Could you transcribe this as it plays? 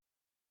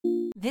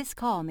This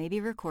call may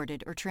be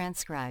recorded or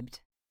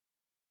transcribed.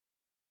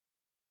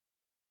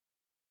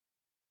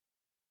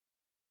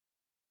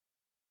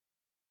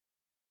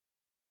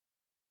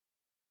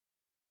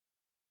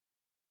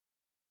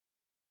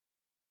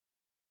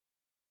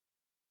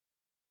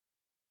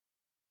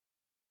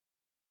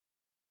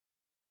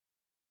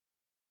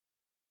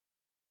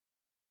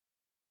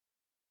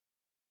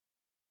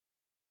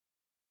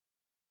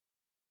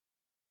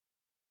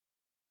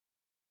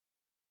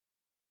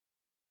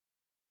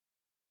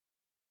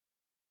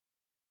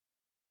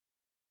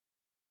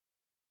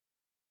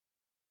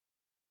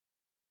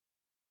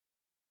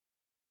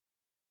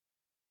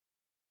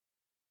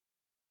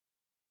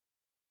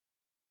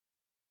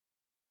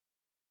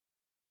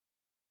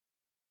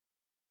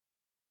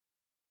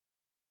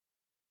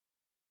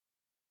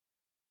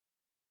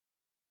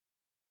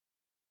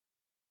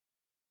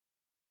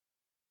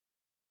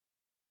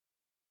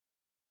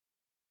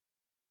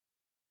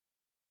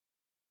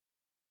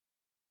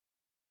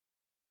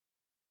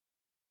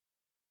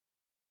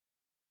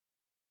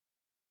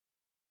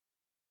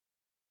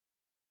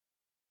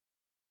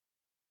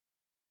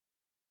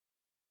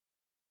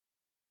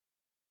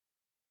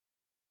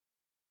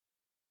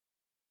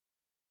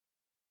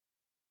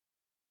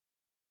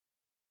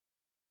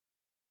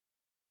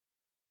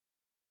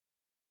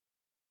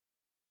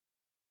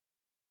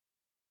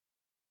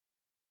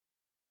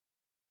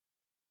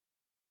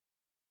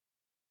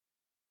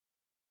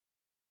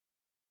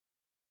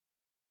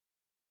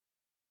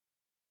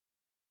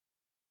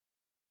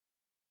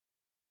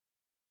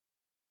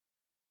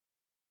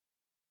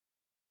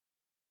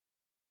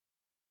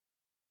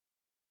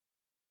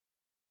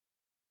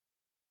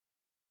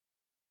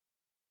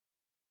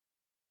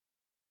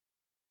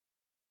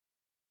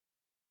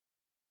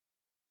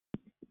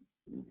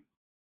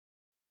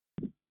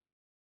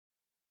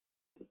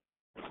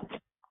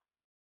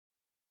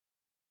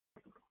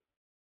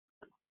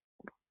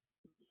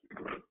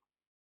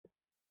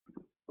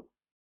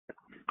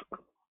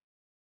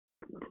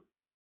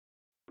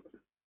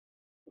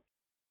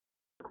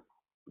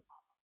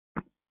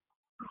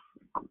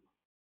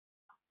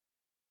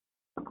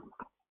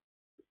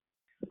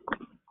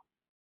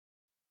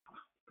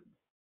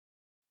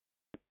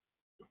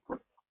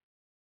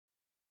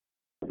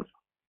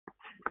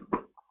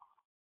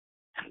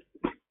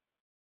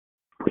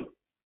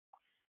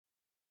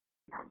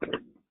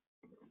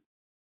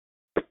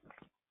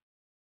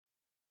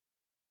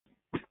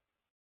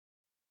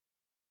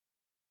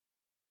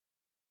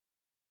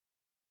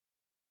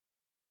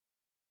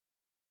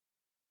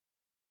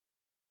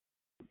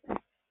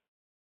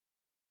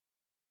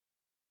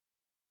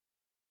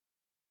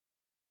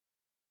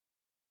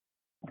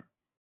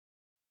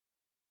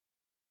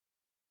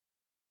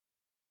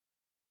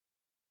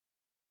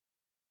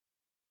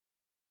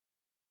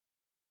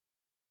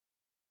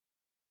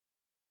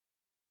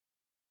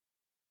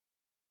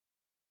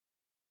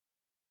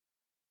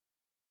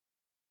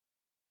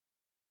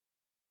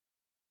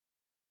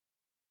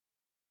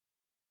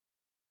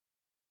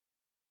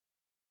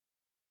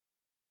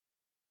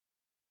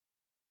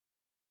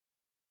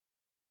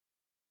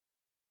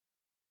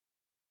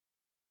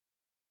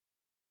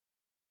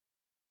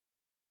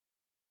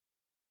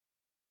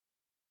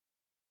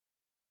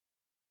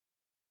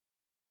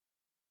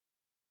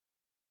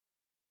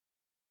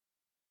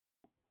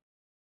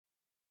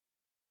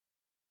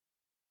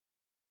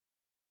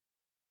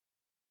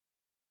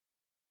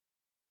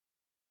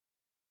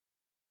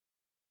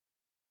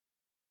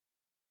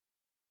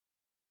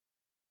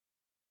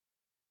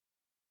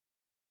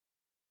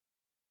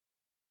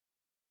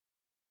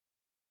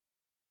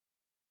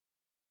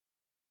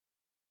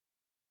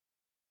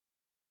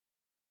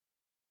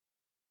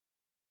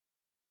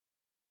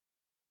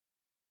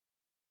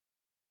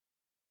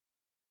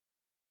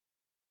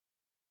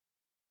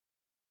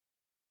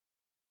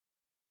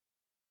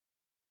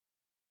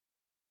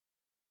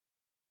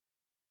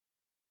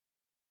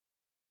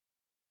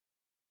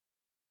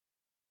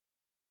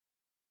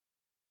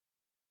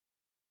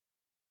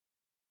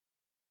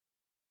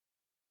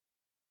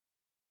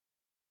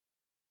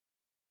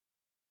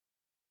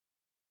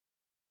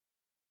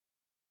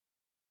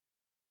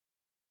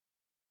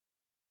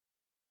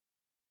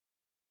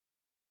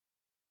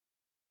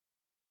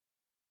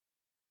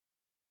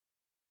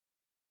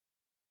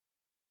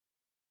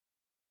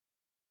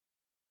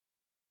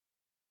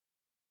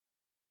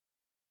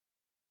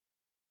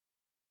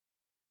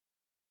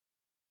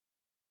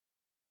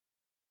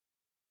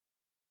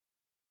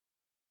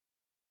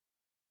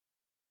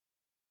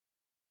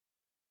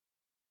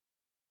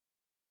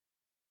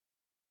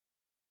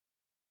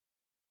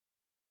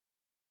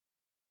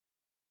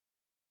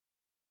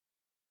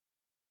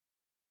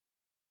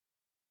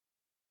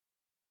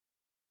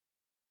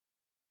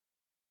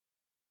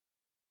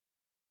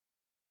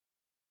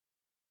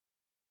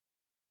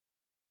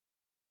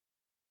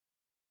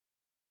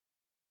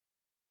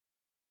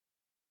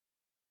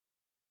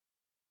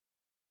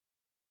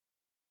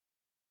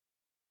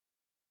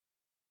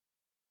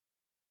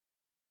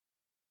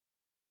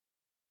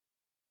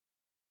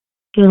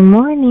 Good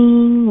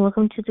morning.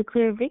 Welcome to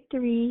Declare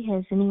Victory.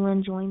 Has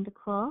anyone joined the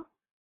call?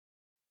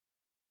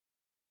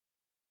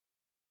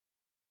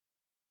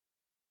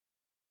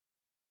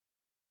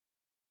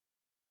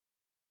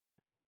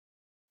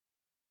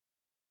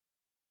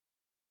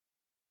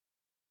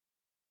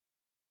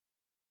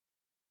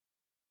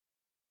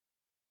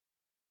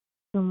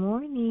 Good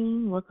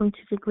morning. Welcome to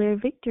Declare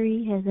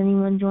Victory. Has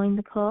anyone joined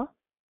the call?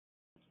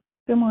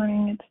 Good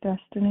morning, it's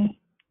Destiny.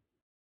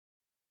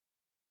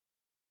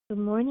 Good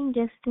morning,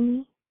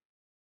 Destiny.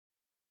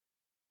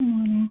 Good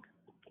morning.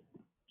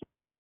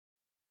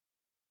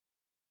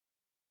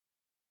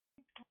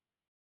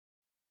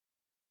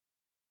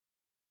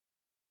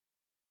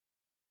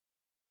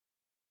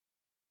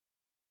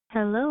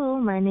 Hello,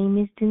 my name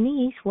is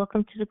Denise.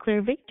 Welcome to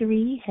Declare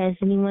Victory. Has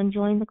anyone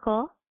joined the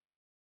call?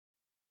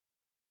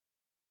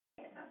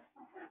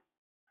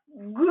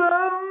 Good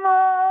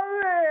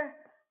morning,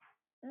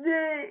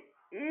 the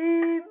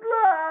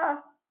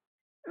Eva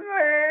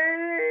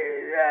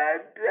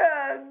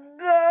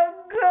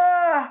Gaga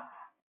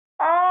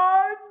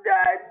all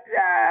the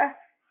time.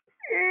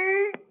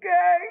 He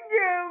can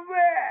give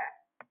it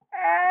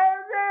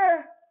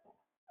every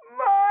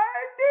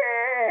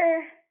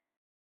morning.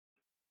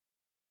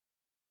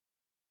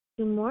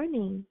 Good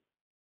morning.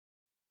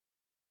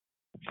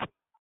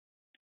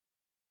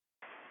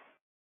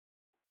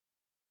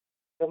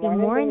 Good Good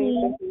morning,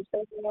 morning. Denise.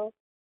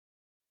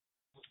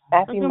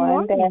 Happy Good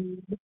Monday.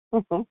 morning.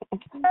 Happy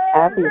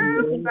Every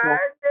Monday.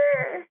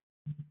 morning.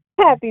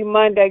 Happy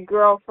Monday,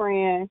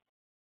 girlfriend.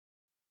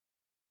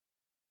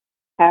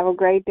 Have a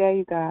great day,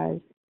 you guys.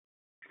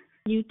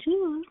 You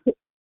too.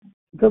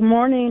 Good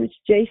morning, it's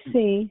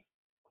JC.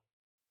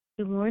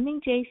 Good morning,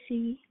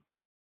 JC.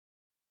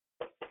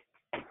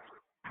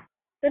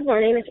 Good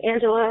morning, it's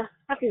Angela.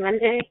 Happy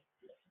Monday.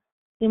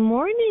 Good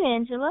morning,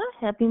 Angela.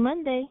 Happy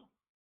Monday.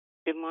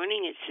 Good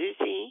morning, it's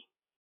Susie.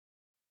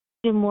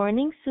 Good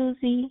morning,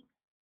 Susie.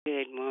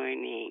 Good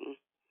morning.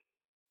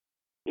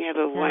 You have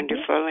a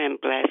wonderful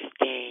and blessed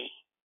day.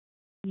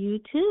 You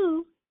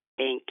too.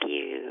 Thank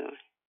you.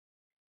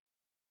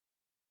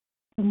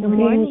 Good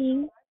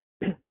morning.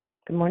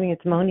 Good morning,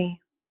 it's Moni.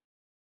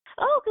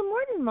 Oh, good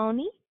morning,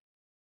 Moni.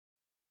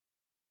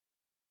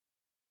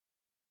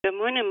 Good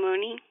morning,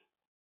 Mooney.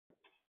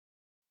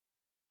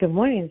 Good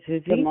morning,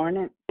 Susie. Good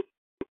morning.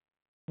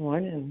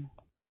 Morning.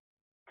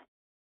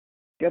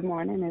 Good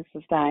morning, this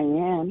is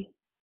Diane.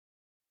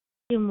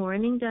 Good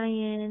morning,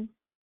 Diane.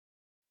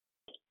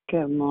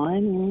 Good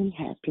morning.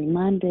 Happy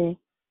Monday.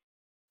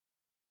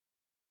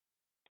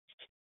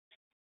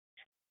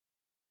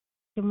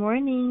 Good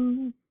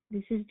morning.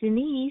 This is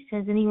Denise.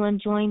 Has anyone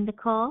joined the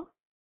call?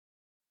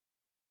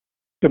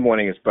 Good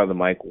morning, it's Brother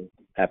Michael.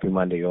 Happy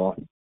Monday, all.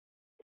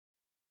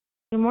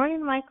 Good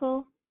morning,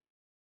 Michael.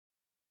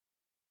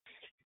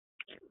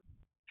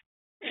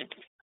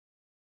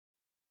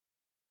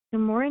 Good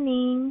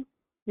morning.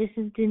 This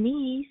is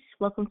Denise.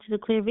 Welcome to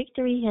Declare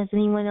Victory. Has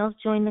anyone else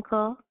joined the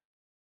call?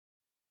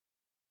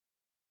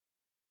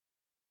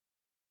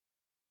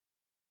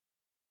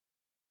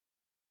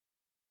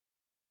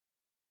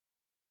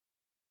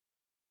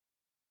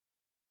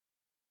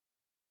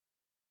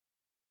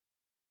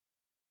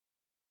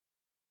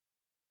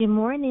 Good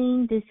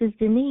morning. This is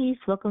Denise.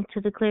 Welcome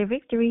to Declare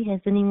Victory. Has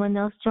anyone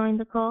else joined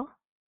the call?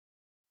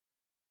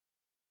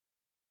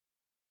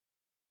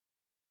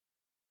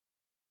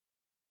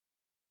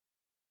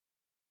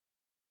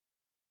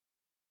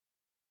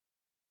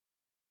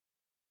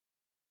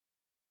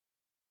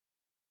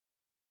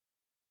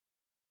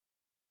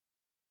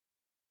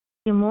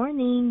 Good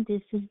morning.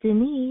 This is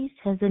Denise.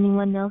 Has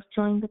anyone else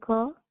joined the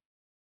call?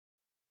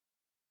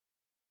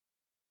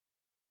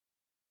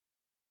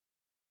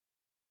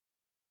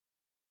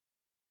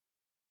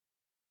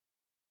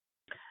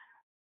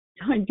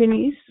 Hi,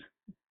 Denise.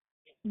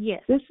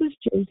 Yes. This is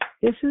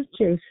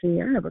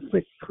JC. I have a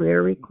quick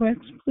prayer request,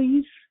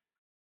 please.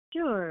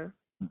 Sure.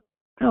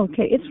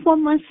 Okay, it's for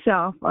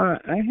myself. I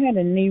had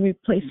a knee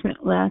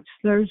replacement last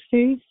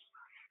Thursday,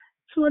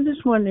 so I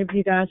just wonder if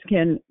you guys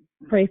can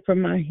pray for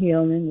my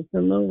healing. It's a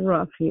little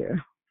rough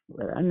here,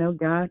 but I know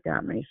God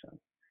got me, so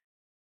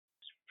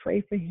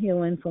pray for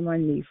healing for my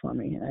knee for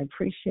me. I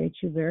appreciate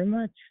you very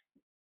much.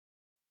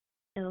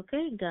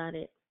 Okay, got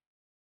it.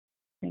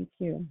 Thank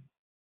you.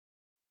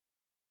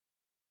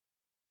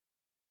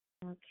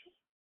 Okay.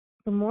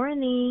 Good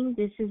morning.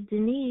 This is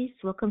Denise.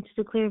 Welcome to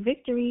Declare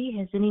Victory.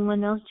 Has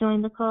anyone else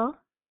joined the call?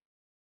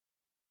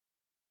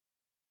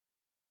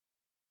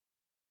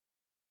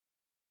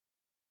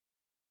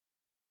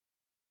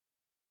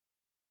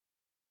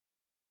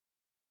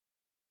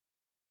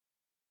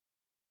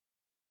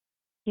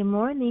 Good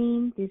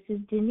morning. This is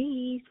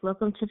Denise.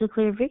 Welcome to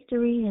Declare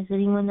Victory. Has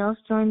anyone else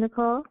joined the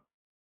call?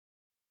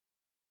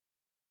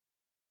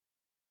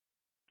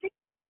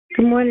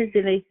 Good morning,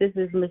 Denise. This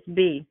is Miss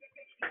B.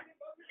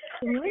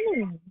 Good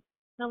morning.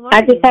 How are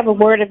I just you? have a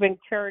word of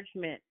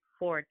encouragement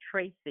for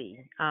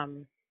Tracy.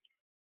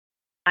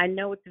 I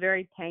know it's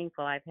very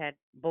painful. I've had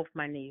both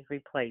my knees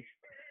replaced.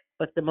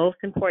 But the most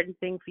important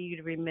thing for you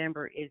to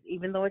remember is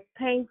even though it's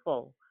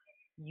painful,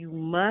 you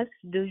must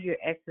do your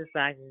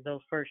exercises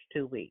those first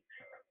 2 weeks.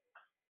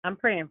 I'm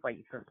praying for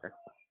you, sister.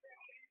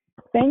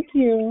 Thank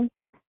you.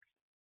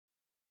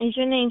 Is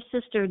your name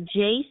Sister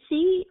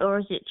JC or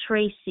is it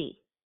Tracy?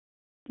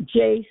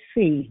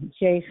 JC.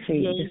 J-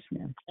 Yes,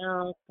 ma'am.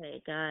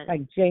 Okay, got it.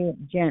 Like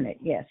Janet.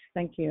 Yes,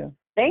 thank you.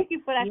 Thank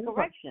you for that You're welcome.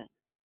 correction.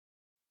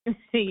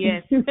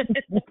 Yes.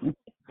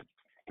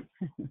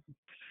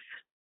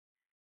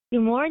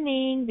 Good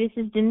morning. This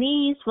is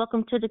Denise.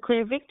 Welcome to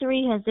Declare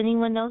Victory. Has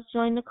anyone else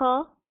joined the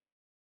call?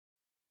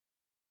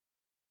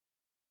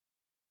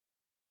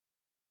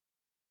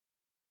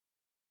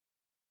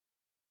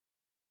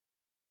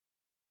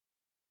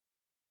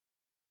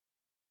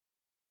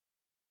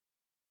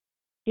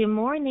 Good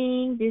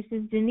morning. This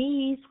is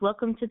Denise.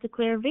 Welcome to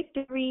Declare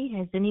Victory.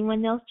 Has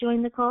anyone else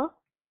joined the call?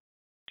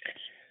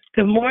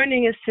 Good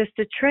morning, it's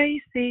Sister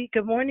Tracy.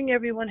 Good morning,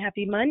 everyone.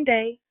 Happy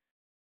Monday.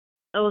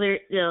 Oh, there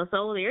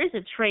is a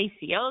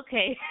Tracy.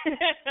 Okay.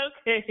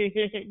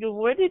 Okay. Good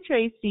morning,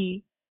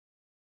 Tracy.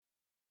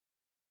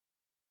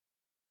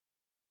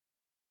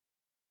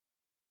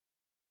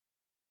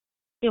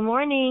 Good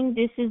morning.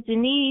 This is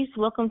Denise.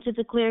 Welcome to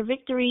Declare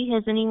Victory.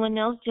 Has anyone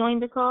else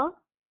joined the call?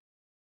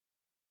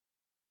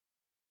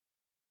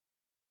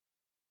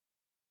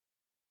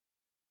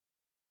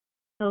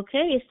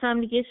 Okay, it's time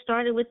to get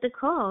started with the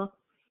call.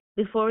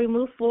 Before we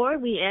move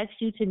forward, we ask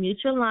you to mute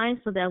your line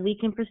so that we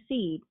can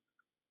proceed.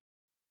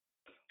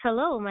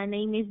 Hello, my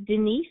name is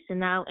Denise,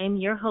 and I am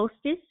your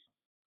hostess.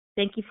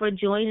 Thank you for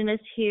joining us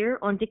here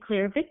on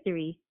Declare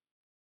Victory.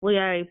 We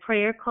are a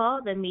prayer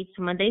call that meets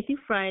Monday through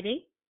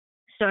Friday,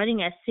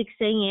 starting at 6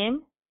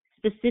 a.m.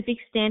 Pacific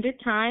Standard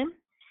Time,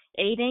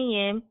 8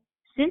 a.m.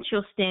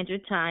 Central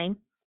Standard Time,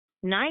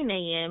 9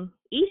 a.m.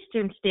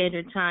 Eastern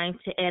Standard Time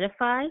to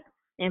edify,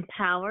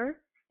 empower,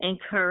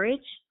 encourage,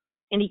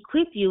 and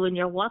equip you in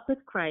your walk with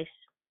Christ.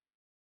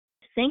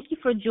 Thank you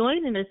for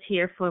joining us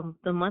here for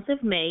the month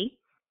of May,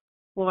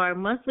 where our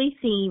monthly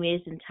theme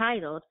is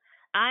entitled,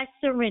 I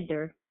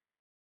Surrender.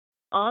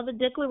 All the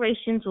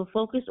declarations will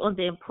focus on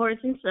the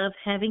importance of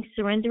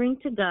surrendering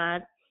to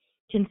God,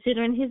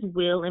 considering His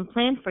will and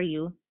plan for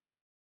you,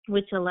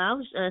 which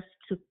allows us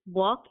to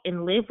walk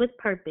and live with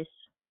purpose.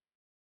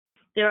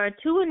 There are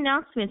 2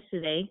 announcements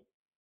today.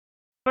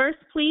 First,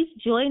 please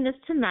join us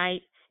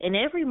tonight and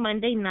every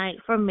Monday night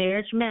for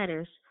Marriage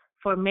Matters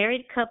for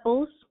married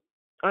couples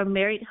or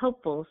married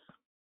hopefuls.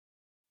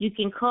 You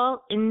can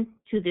call into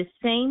the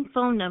same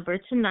phone number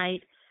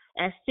tonight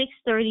at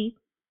 6:30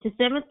 to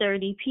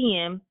 7:30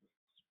 p.m.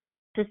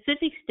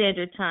 Pacific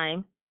Standard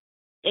Time,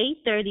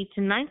 8:30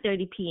 to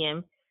 9:30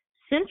 p.m.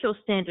 Central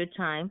Standard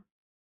Time,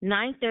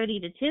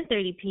 9:30 to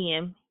 10:30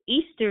 p.m.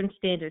 Eastern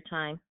Standard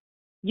Time.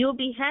 You'll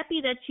be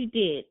happy that you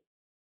did.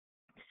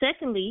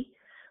 Secondly,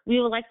 we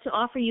would like to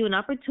offer you an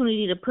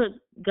opportunity to put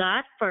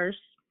God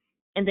first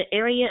in the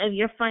area of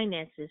your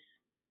finances.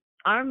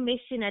 Our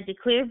mission at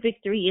Declare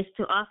Victory is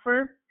to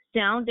offer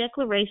sound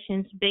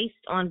declarations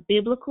based on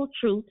biblical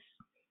truths,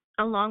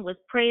 along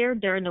with prayer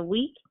during the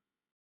week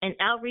and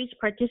outreach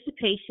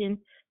participation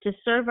to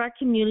serve our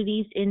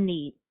communities in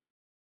need.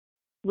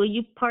 Will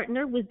you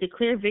partner with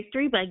Declare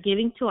Victory by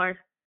giving to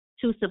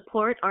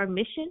support our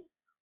mission?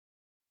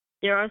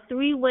 There are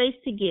 3 ways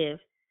to give: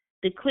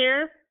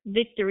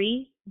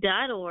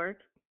 declarevictory.org,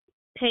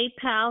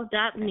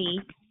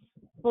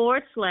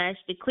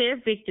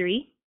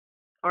 paypal.me/declarevictory,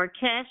 or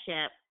Cash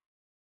App,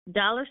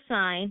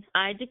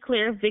 $I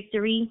Declare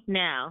Victory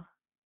Now.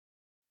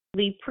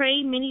 We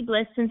pray many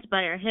blessings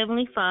by our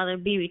Heavenly Father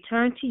be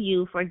returned to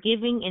you for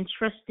giving and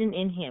trusting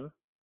in Him.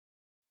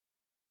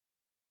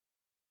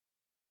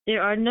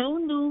 There are no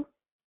new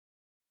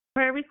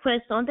prayer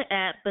requests on the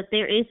app, but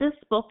there is a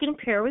spoken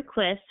prayer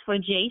request for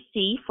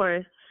JC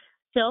for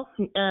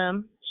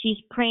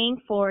she's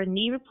praying for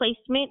knee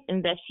replacement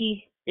and that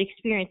she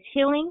experienced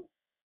healing.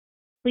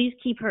 Please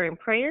keep her in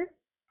prayer.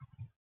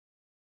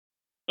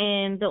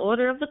 And the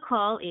order of the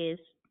call is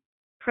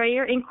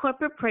prayer and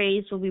corporate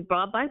praise will be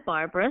brought by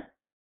Barbara.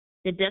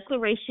 The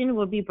declaration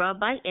will be brought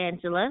by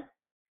Angela.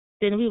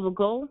 Then we will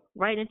go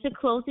right into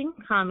closing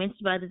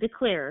comments by the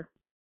declarer.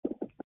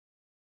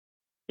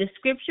 The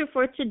scripture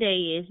for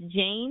today is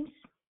James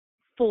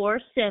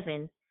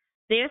 4:7.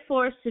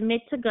 Therefore,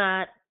 submit to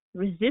God,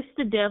 resist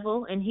the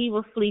devil, and he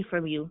will flee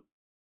from you.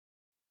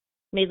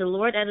 May the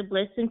Lord add a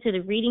blessing to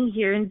the reading,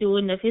 hearing, and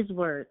doing of His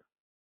word.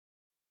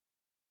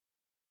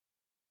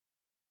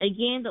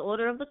 Again, the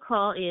order of the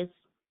call is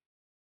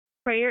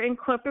prayer and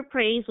corporate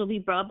praise will be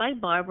brought by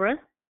Barbara.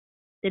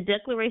 The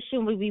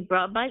declaration will be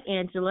brought by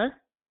Angela.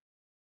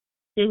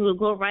 Then we'll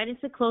go right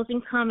into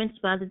closing comments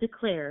by the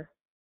declarer.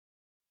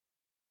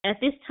 At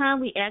this time,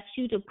 we ask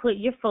you to put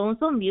your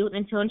phones on mute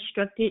until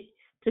instructed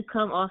to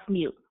come off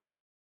mute.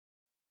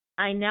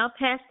 I now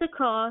pass the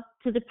call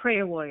to the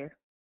prayer warrior.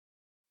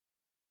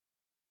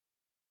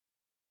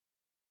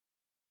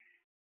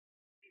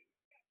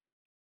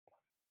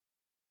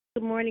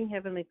 Good morning,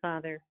 Heavenly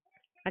Father.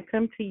 I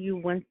come to you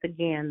once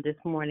again this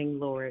morning,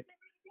 Lord,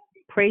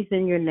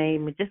 praising your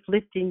name and just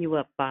lifting you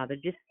up, Father,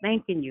 just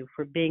thanking you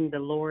for being the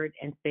Lord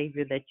and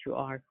Savior that you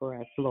are for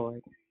us,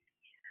 Lord.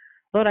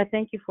 Lord, I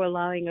thank you for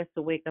allowing us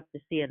to wake up to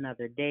see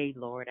another day,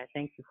 Lord. I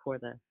thank you for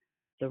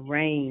the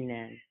rain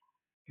and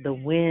the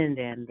wind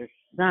and the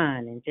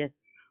sun and just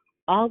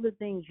all the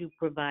things you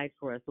provide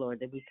for us, Lord,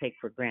 that we take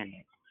for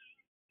granted.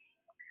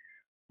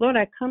 Lord,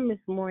 I come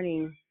this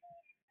morning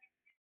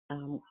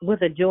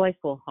with a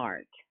joyful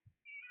heart.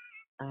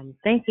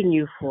 thanking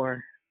you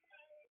for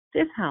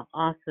just how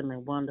awesome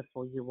and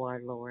wonderful you are,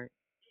 Lord.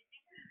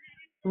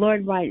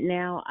 Lord, right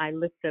now I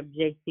lift up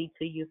JC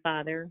to you,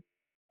 Father,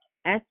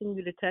 asking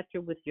you to touch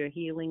her with your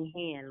healing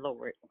hand,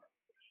 Lord.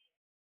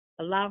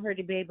 Allow her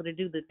to be able to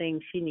do the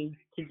things she needs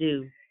to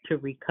do to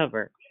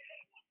recover.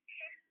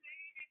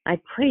 I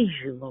praise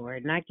you,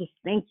 Lord, and I just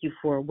thank you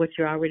for what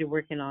you're already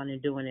working on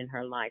and doing in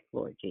her life,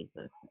 Lord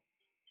Jesus.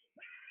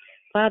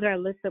 Father, I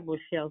lift up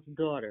Rochelle's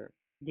daughter,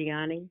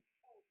 Deani.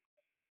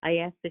 I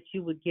ask that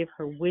you would give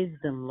her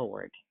wisdom,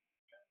 Lord,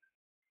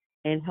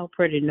 and help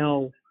her to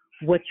know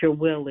what your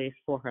will is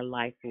for her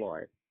life,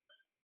 Lord.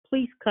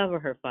 Please cover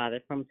her, Father,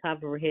 from the top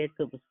of her head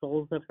to the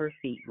soles of her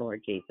feet,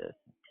 Lord Jesus,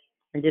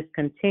 and just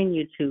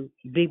continue to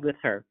be with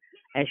her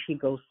as she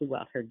goes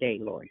throughout her day,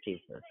 Lord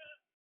Jesus.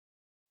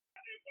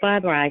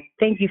 Father, I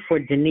thank you for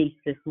Denise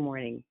this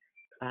morning,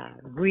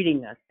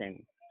 greeting us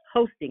and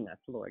hosting us,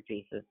 Lord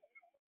Jesus.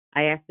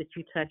 I ask that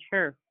you touch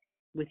her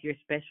with your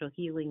special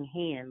healing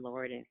hand,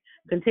 Lord, and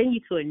continue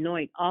to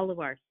anoint all of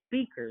our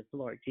speakers,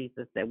 Lord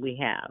Jesus, that we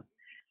have.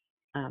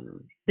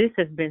 This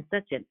has been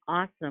such an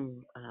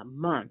awesome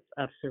month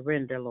of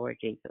surrender, Lord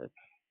Jesus.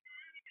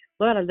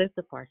 Lord, I lift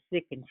up our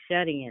sick and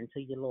shut-in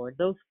to you, Lord.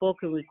 Those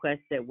spoken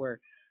requests that were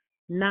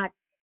not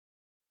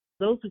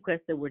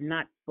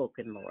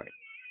spoken, Lord.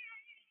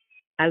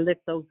 I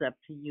lift those up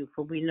to you,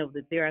 for we know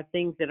that there are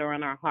things that are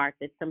on our heart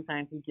that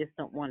sometimes we just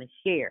don't want to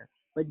share.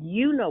 But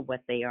you know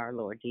what they are,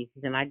 Lord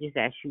Jesus, and I just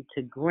ask you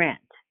to grant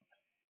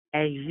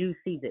as you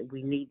see that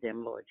we need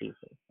them, Lord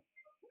Jesus.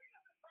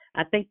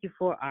 I thank you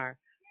for our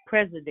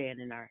president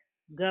and our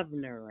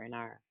governor and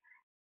our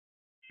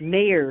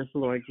mayors,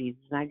 Lord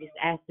Jesus. And I just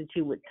ask that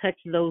you would touch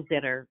those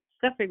that are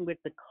suffering with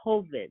the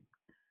COVID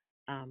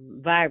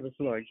virus,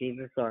 Lord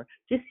Jesus, or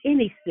just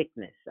any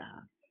sickness,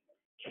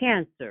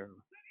 cancer,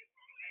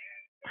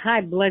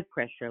 high blood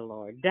pressure,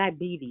 Lord,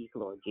 diabetes,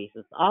 Lord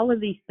Jesus, all of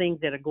these things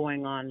that are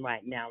going on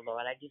right now,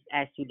 Lord. I just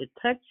ask you to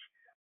touch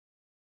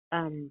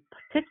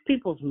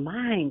people's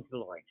minds,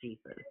 Lord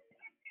Jesus.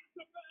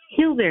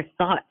 Heal their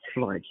thoughts,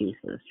 Lord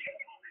Jesus.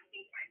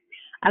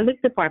 I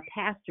lift up our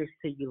pastors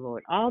to you,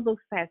 Lord, all those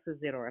pastors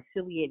that are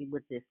affiliated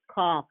with this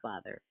call,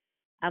 Father.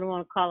 I don't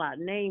want to call out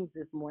names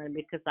this morning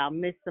because I'll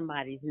miss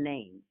somebody's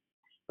name,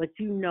 but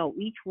you know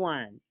each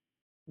one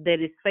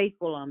that is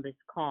faithful on this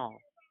call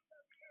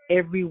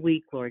every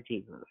week, Lord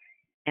Jesus.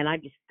 And I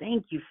just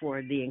thank you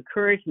for the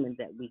encouragement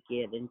that we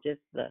get and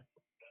just the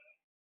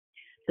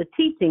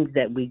teachings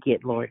that we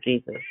get, Lord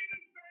Jesus.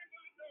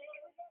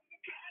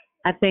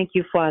 I thank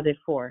you, Father,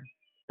 for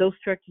those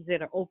churches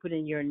that are open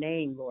in your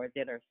name, Lord,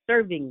 that are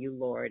serving you,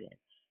 Lord, and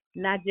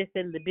not just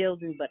in the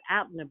building, but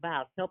out and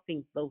about,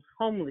 helping those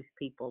homeless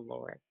people,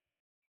 Lord,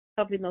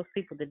 helping those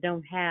people that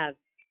don't have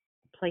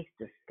a place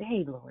to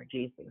stay, Lord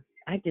Jesus.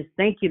 I just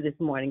thank you this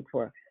morning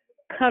for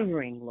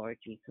covering, Lord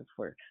Jesus,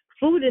 for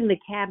food in the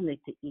cabinet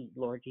to eat,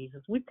 Lord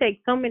Jesus. We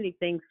take so many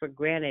things for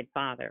granted,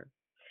 Father,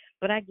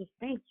 but I just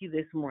thank you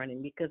this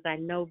morning because I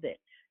know that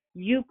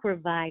you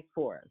provide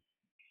for us.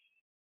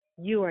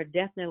 You are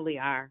definitely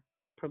our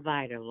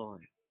provider,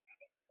 Lord.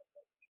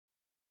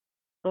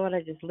 Lord,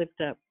 I just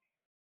lift up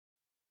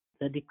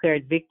the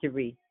declared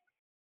victory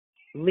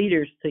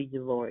leaders to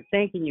you, Lord,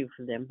 thanking you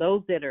for them,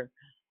 those that are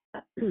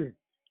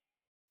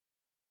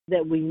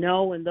that we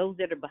know and those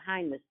that are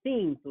behind the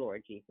scenes,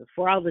 Lord Jesus,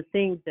 for all the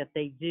things that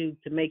they do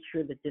to make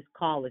sure that this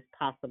call is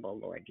possible,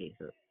 Lord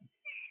Jesus.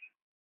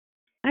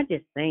 I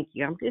just thank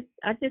you.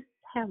 I just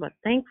have a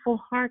thankful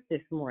heart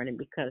this morning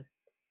because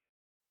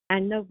I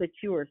know that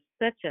you are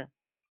such an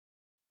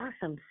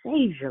awesome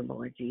Savior,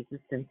 Lord Jesus,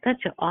 and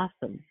such an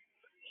awesome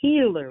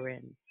healer,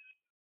 and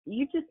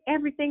you just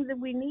everything that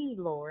we need,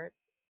 Lord.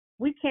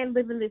 We can't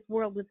live in this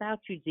world without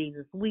you,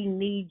 Jesus. We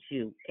need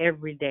you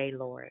every day,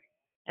 Lord.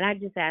 And I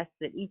just ask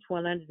that each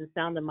one under the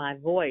sound of my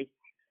voice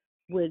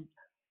would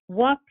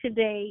walk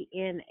today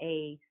in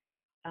a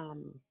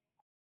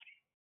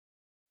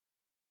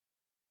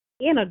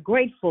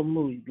grateful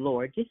mood,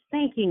 Lord, just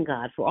thanking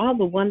God for all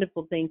the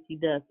wonderful things he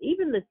does,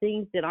 even the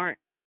things that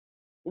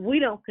we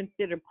don't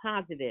consider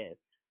positive,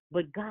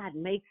 but God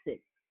makes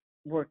it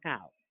work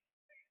out.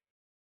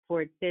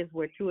 For it says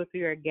where two or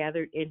three are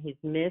gathered in his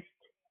midst,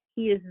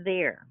 he is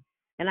there.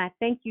 And I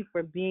thank you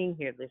for being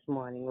here this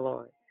morning,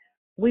 Lord.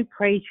 We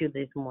praise you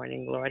this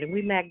morning, Lord, and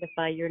we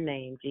magnify your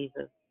name,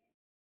 Jesus.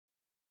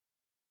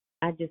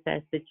 I just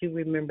ask that you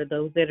remember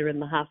those that are in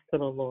the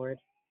hospital, Lord,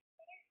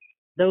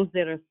 those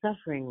that are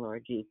suffering,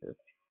 Lord Jesus.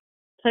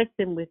 Touch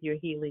them with your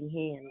healing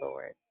hand,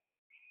 Lord.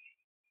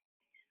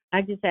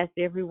 I just ask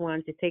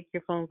everyone to take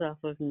your phones off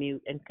of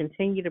mute and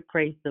continue to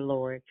praise the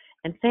Lord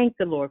and thank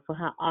the Lord for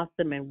how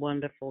awesome and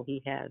wonderful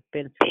he has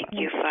been to us. Thank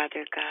you,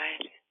 Father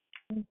God.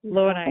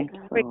 Lord, I Thank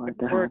you, pray Lord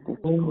your God. word. This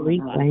We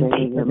morning, I thank thank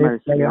you you for your this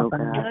mercy, day, oh oh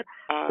God. God.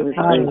 Oh, We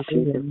thank you. praise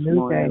you Hallelujah. this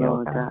New day, morning, oh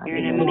Lord God. God, You're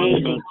in an the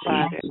name amazing of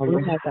Father. Jesus. We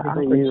have the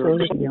For you are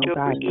opportunity, oh King of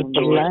God, Doing to King,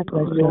 Lord bless of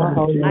us, Lord. your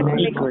holy I We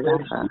name, thank oh you praise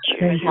God. for you.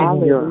 church. We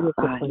Hallelujah,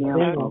 to glorify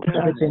Him, present oh a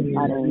God, living in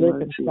the and name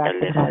of living To Jesus.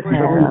 let the sacrifice,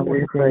 word God, holy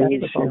we and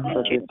praise acceptable you that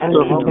for you this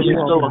day, unto oh you,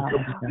 God. oh God.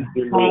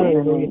 In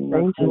the Hallelujah. name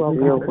of Thank you, Jesus, oh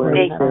your God, for word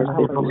make giving us says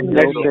the that we opportunity,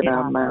 open oh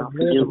our God, to mouth,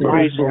 live you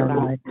life, will oh fill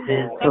it.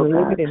 God, to So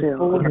live God, it in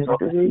fill us fullness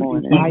this through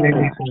you, morning, by oh you,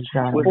 God, oh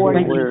God. with For your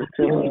you, word.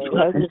 Fill us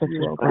with because of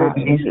you, oh God.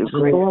 goodness and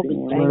grace Lord, we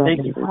and your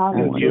thank mercy you. this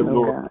morning, oh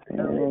Hallelujah. God, in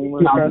the name of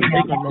We thank you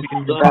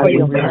Jesus. for God, we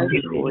your come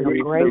mercy and before your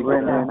you, grace,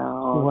 oh God. surrendering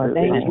all this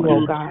Thank you,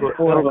 oh morning. God,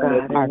 Oh for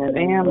God, in our the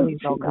name of families,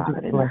 oh Jesus.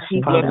 God, and the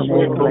people Father, that we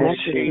we're bless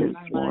connected you to. this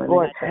morning.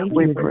 Lord, thank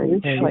We you that praise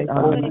this you, place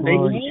God, is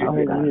yours, oh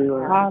for God. you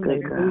are a good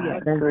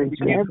Hallelujah. God, gracious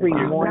Every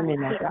Father.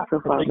 morning, oh God, So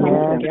to Father, we come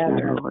ask you,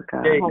 together. Lord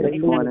God, this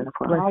Hallelujah. morning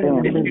for our Bless your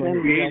family.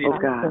 assembly, oh Oh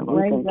God, to God,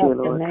 we raise thank you, up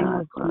the Lord name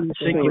God, of for our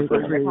Jesus.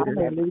 children.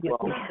 Hallelujah.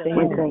 To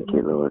We stand thank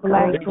you, Lord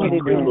God, for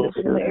flat-footed and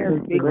declare grandchildren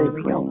and great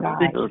victory, oh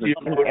God, grandchildren.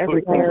 in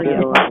every We thank you,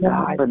 area of Lord our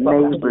God, lives, for oh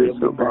God. neighbors,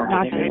 oh God,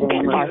 Not in the just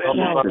name for of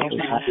ourselves, Jesus. oh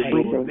God, but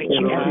We for thank each you,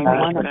 and Lord every God,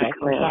 one we of us,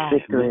 oh declare God.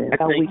 victory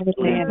So we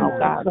stand, oh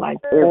God, like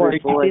every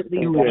four voice fitly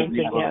that joined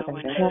rises up together.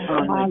 on this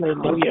call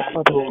Hallelujah,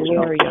 for the this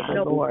morning, oh glory of the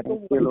God. We Lord.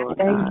 thank you, We Lord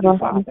thank God, you,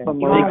 Father. for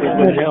molding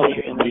and Hallelujah,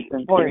 shaping us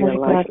into for your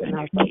equipping likeness,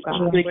 us, oh oh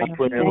God. God.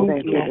 We Thank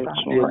thank you, you oh this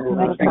God, for morning,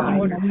 Lord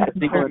God, purifying us,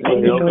 for the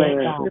purifying us, oh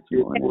prayers God. this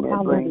morning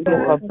that bring Hallelujah,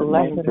 for forth an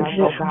blessing answer. us,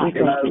 oh We God,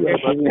 thank you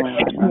for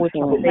Brianna, with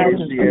your Candace,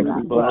 presence, oh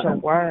God, with your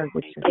Lisa, word,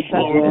 with your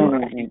sustenance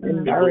Janet, and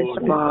and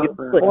nourishment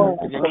Barbara, for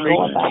and us to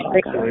go Serena, about Lord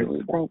our God. day.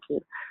 We thank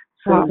you.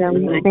 Susie,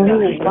 Hallelujah. oh Thank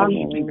God, you, in the Father,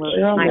 name of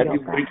early, oh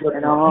Jesus, God,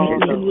 and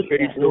all those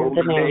that in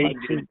the name of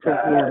to Jesus.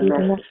 hear a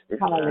message this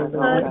morning,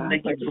 oh Hallelujah.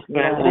 God.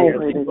 God, I Hold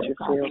pray them, that oh you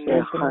God, fill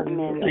their strengthen hearts them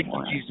this this morning.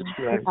 morning.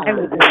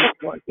 Hallelujah.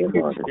 Lord, give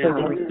Teach us us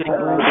how to wisdom,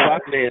 surrender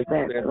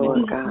that, Lord.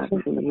 Lord God,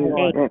 to you,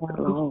 Lord, that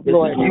belongs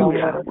to Lord, you, don't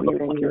let God. us We get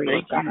thank you weary, for,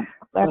 oh God.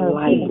 Let for us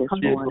life this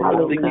morning,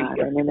 oh hallelujah, God,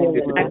 in the feel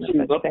name the of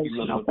Jesus.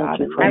 manifestation, oh Thank God,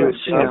 you and for let us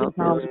Michelle this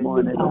come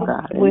morning, oh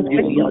God, in the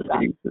swiftly, name oh of God.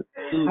 Jesus.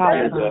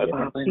 Hallelujah.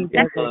 Father, She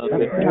doesn't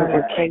turn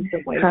her face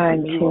away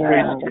kind from you, oh Kim,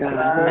 God, oh but the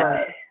God.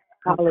 Lord,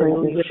 I pray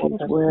that hallelujah, will she's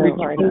pursue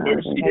well, oh her and God,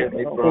 and overtake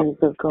her, oh God. things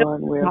have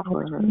gone well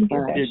for her, Hallelujah,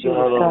 God. that she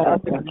will see God, I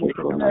others thank you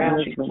moving for my around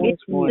and husband this continue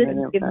to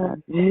morning, oh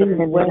God. move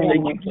In the well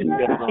name in of you,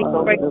 Jesus, God. Father,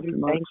 Lord, I lift we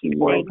him up thank to you you,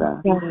 for oh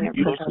God. being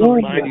Touch her him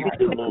strength, and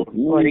God. touch his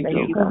Lord, knees, thank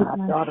oh you for God. my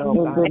daughter, oh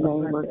In God. the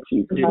name of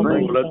Jesus, Cover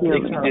bring and protect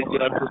healing, her, oh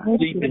Lord God. God.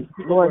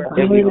 Lord,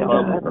 Father, she oh don't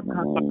God, ever in the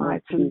name of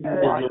compromise who you Jesus,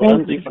 are.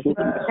 we just give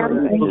you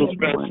praise this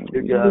morning.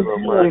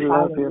 We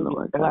love you, Hallelujah.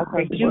 Lord Bless God,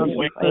 her because you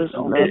children, bless first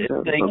her loved us,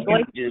 husband, oh oh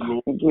God,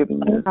 and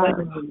giving God. your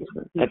son, Hallelujah.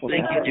 Jesus, People oh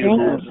that God. are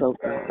And so,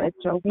 God, let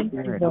your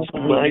spirit, oh we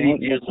God. thank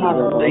you,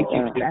 Lord Hallelujah.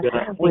 God. That's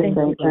the We thing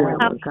thank we you,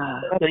 want. Lord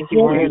God. Let the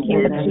word In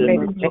the get name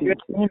penetrate of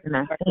Jesus. in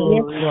us.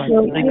 Glory Lord, to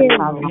your thank you, name,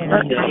 oh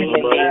hallelujah.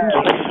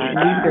 God.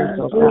 Leaders,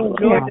 oh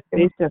God.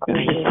 Bishop and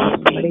Thank his you,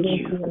 first Thank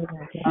lady. you. the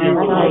Say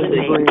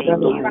Hallelujah. bread thank of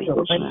you. life,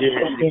 oh God,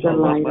 the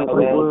light of the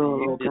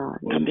world, oh God,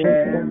 in the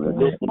name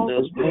of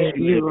Jesus.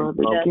 You are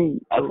the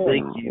gate, oh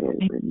God,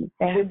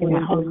 in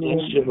the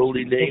name of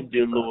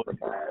Jesus.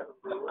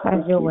 Have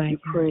We your give way, you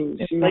God. praise.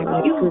 Just You like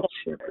are the you good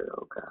shepherd,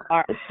 oh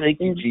God.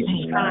 In the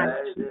name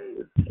of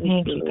Jesus. Thank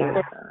Thank you, you, Lord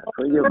God. God,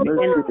 for your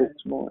mercy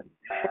this morning.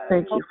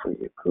 Thank you for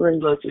your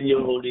grace this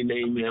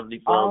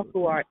morning. All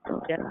who Yes, are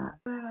Lord just God,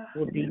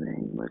 will in be the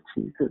name of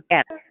Jesus.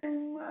 at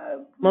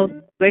most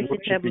gracious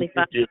Heavenly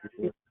Father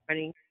this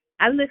morning.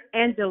 I lift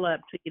Angela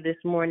up to you this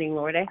morning,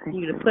 Lord, asking Thank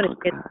you to you, put Lord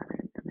it, God,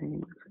 in the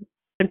name of Jesus.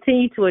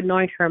 continue to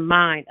anoint her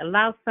mind.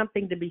 Allow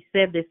something to be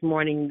said this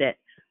morning that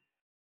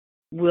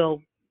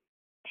will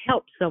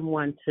help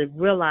someone to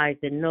realize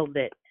and know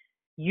that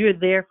you're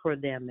there for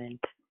them, and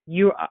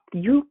you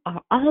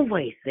are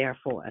always there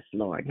for us,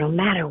 Lord, no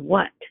matter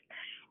what.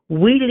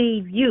 We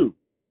leave you.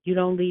 You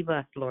don't leave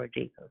us, Lord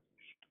Jesus.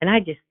 And I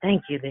just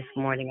thank you this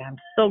morning. I'm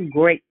so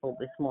grateful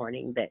this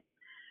morning that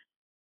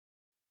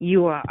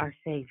you are our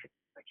Savior,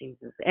 Lord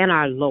Jesus, and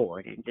our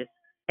Lord. And just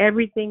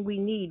everything we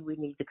need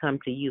to come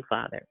to you,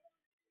 Father.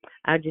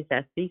 I just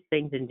ask these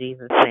things in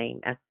Jesus'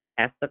 name.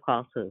 Ask the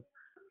call to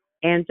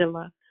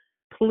Angela.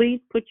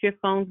 Please put your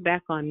phones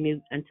back on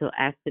mute until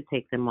asked to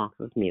take them off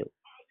of mute.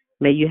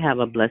 May you have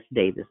a blessed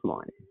day this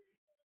morning.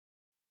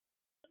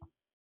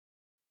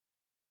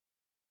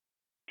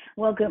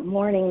 Well, good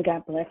morning.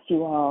 God bless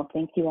you all.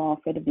 Thank you all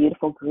for the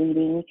beautiful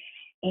greeting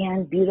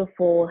and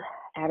beautiful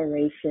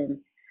adoration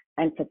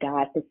unto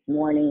God this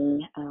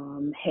morning.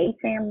 Hey,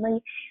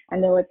 family. I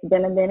know it's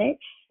been a minute.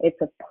 It's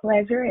a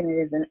pleasure and it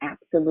is an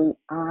absolute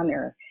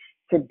honor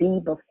to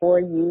be before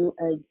you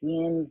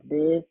again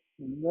this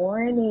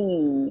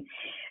morning.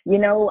 You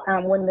know,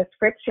 when the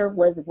scripture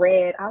was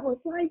read, I was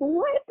like,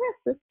 what is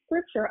the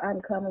scripture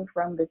I'm coming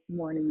from this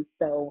morning?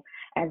 So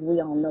as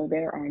we all know,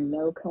 there are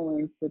no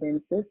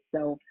coincidences.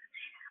 So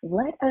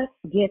let us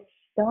get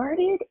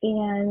started,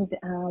 and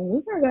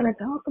we are going to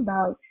talk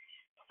about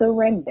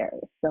surrender.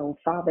 So,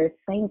 Father,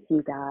 thank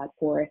you, God,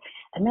 for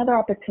another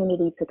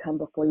opportunity to come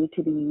before you,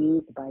 to be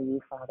used by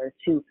you, Father,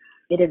 to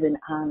It is an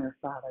honor,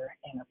 Father,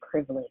 and a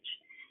privilege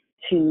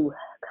to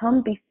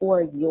come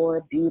before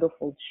your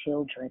beautiful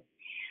children.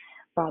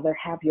 Father,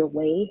 have your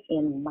way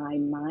in my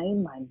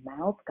mind, my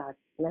mouth. God,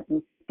 let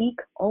me speak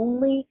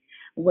only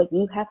what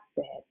you have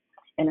said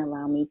and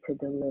allow me to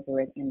deliver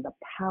it in the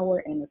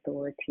power and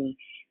authority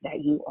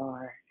that you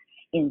are.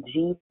 In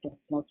Jesus'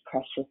 most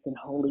precious and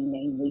holy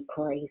name we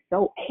pray.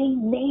 So,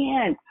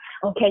 amen.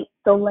 Okay,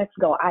 so let's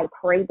go. I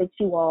pray that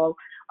you all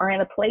are in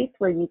a place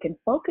where you can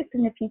focus,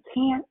 and if you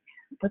can't,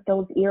 put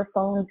those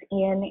earphones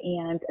in,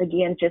 and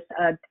again, just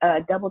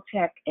double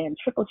check and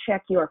triple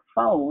check your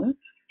phone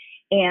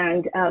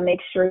and make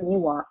sure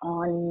you are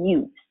on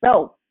mute.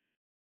 So,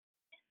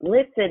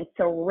 listen,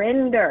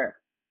 surrender.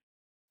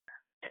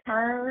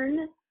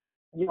 Turn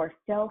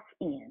yourself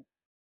in.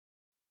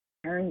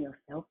 Turn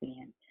yourself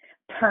in.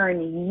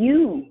 Turn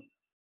you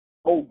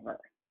over.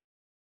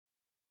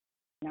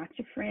 Not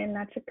your friend,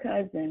 not your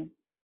cousin,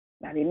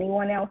 not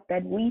anyone else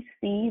that we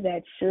see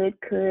that should,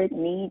 could,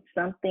 need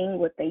something,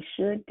 what they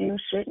should do,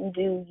 shouldn't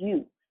do.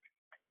 You.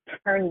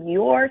 Turn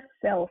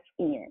yourself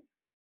in.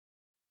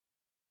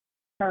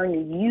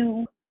 Turn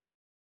you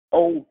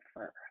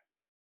over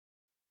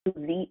to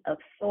the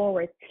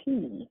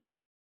authority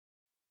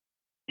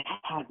that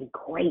has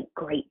great,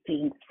 great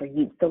things for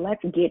you. So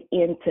let's get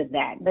into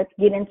that. Let's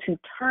get into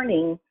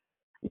turning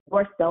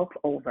yourself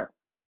over.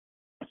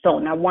 So,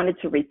 and I wanted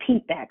to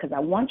repeat that because I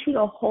want you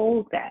to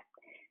hold that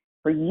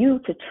for you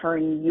to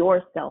turn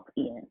yourself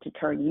in, to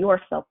turn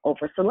yourself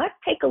over. So let's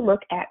take a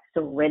look at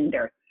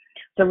surrender.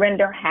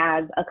 Surrender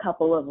has a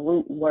couple of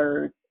root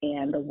words,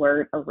 and the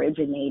word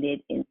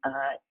originated in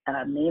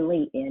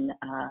mainly in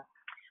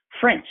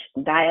French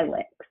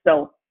dialect.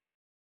 So,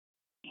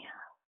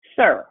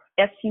 sur,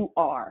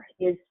 S-U-R,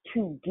 is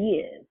to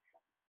give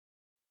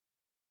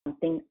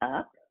something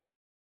up,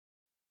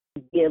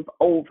 give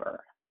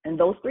over. And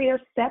those three are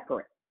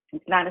separate.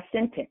 It's not a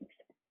sentence.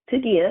 To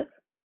give,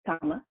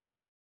 comma,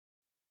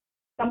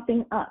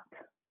 something up,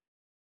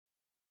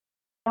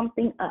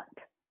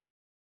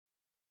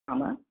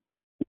 comma,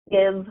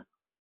 give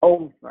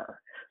over.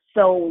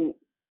 So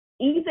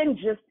even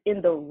just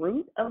in the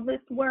root of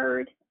this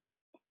word,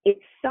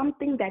 it's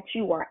something that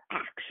you are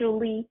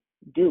actually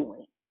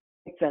doing.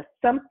 It's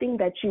something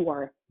that you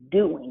are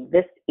doing.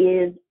 This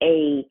is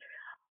a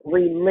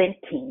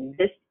relenting.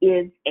 This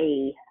is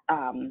a,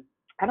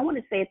 I don't want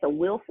to say it's a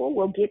willful,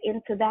 we'll get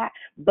into that,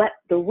 but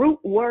the root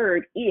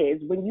word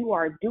is when you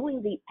are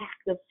doing the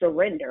act of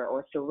surrender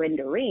or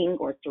surrendering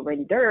or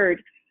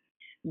surrendered,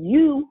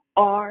 you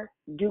are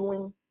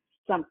doing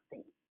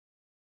something.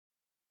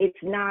 It's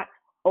not,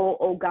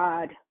 oh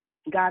God,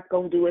 God's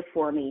going to do it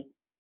for me.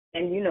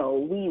 And, you know,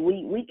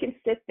 we can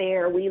sit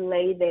there, we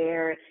lay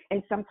there,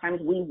 and sometimes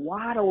we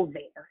waddle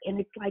there. And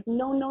it's like,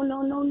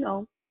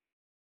 no.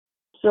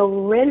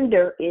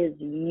 Surrender is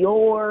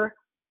your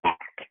act.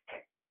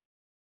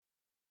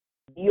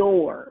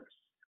 Yours.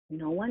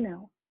 No one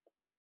else.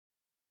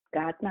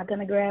 God's not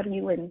going to grab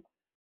you and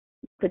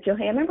put your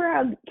hand. Remember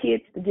how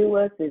kids used to do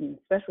us, and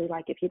especially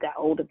like if you got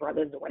older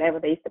brothers or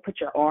whatever, they used to put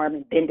your arm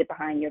and bend it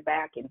behind your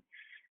back and,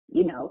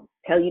 you know,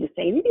 tell you to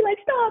say, you'd be like,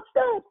 stop.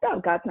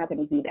 God's not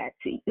going to do that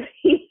to you.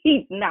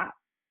 He's not.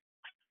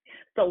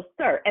 So,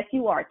 sir,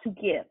 S-U-R, to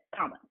give,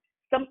 comma,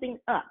 something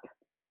up,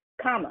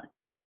 comma,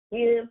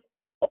 give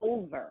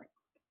over.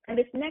 And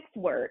this next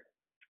word,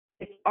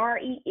 it's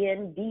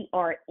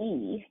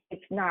R-E-N-D-R-E.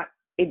 It's not,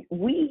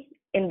 we,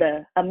 in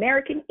the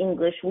American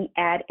English, we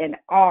add an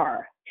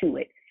R to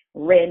it,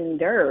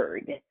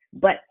 rendered.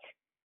 But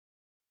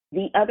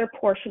the other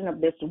portion of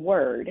this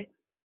word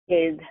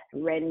is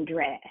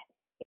rendre.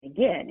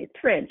 Again, it's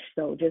French,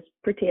 so just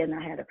pretend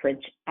I had a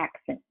French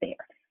accent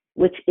there,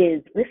 which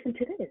is, listen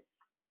to this,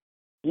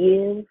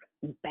 give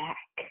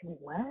back.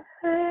 What?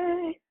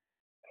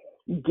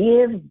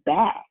 Give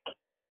back.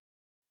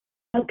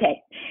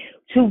 Okay,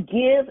 to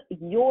give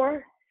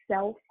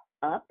yourself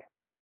up,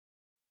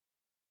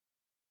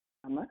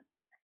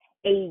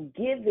 a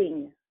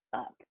giving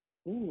up.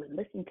 Ooh, and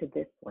listen to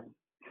this one.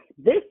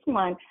 This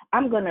one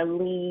I'm going to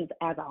leave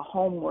as a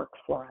homework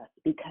for us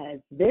because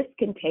this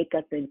can take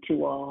us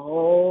into a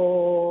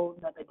whole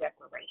other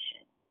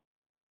declaration.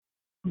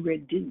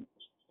 Reduce.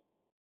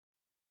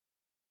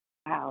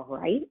 All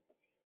right.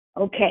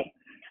 Okay.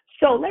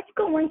 So let's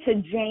go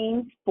into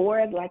James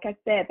 4. Like I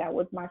said, that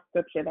was my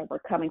scripture that we're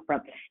coming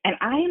from. And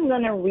I am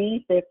going to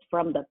read this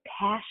from the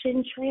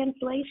Passion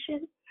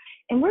Translation.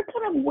 And we're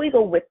going to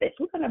wiggle with this.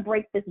 We're going to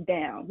break this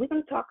down. We're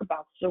going to talk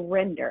about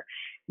surrender.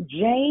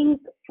 James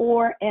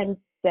 4 and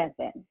 7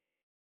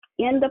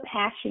 in the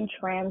Passion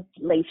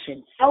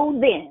Translation. So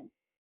then,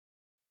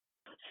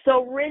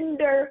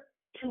 surrender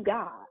to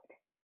God.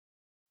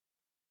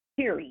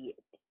 Period.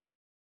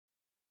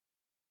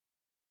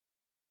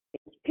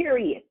 It's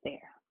period there.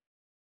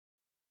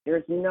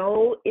 There's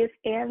no ifs,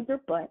 ands, or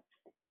buts.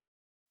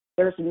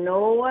 There's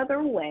no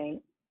other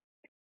way.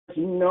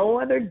 There's no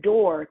other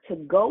door to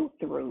go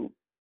through.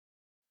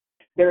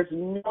 There's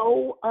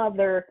no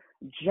other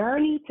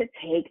journey to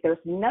take. There's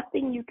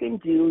nothing you can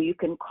do. You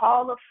can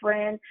call a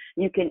friend.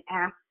 You can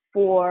ask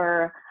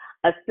for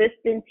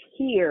assistance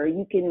here.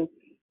 You can,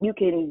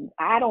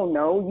 I don't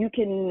know, you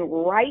can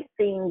write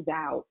things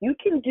out. You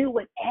can do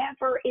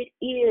whatever it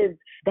is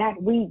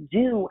that we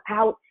do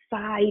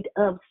outside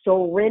of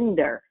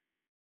surrender.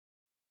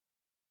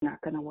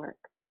 Not going to work.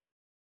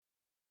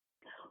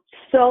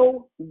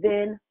 So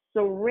then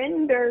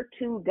surrender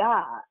to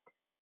God,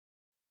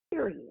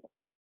 period.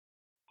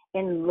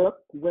 And look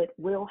what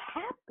will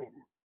happen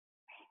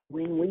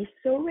when we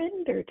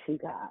surrender to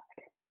God.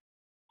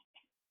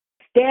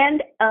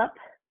 Stand up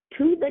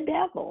to the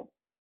devil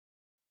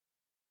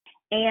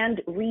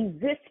and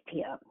resist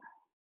him.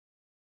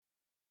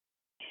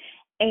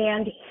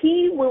 And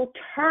he will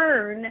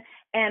turn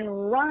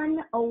and run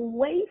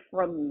away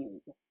from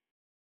you.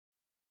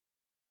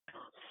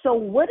 So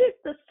what is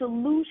the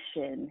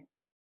solution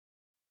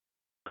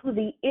to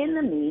the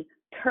enemy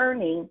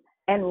turning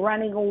and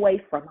running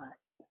away from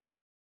us?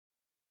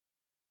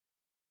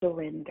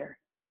 Surrender.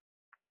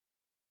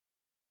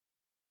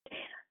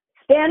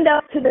 Stand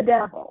up to the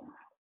devil.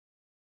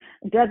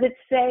 Does it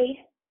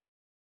say,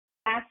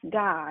 ask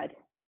God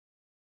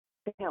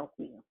to help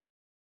you?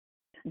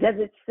 Does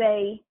it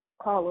say,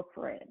 call a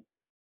friend?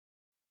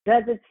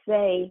 Does it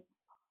say,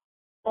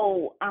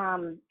 oh,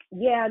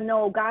 yeah,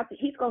 no, God,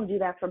 he's going to do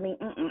that for me.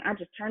 I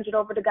just turned it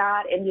over to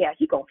God, and yeah,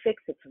 he's going to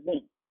fix it for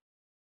me.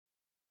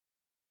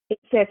 It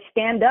says,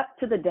 stand up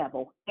to the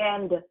devil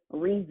and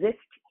resist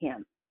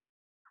him.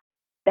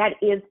 That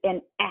is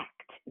an act.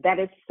 That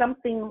is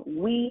something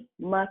we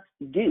must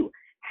do.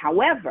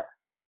 However,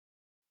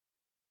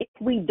 if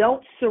we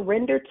don't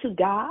surrender to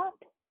God,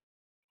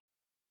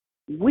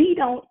 we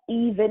don't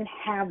even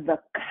have the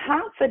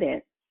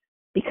confidence,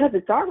 because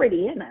it's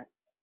already in us.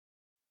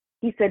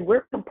 He said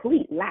we're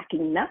complete,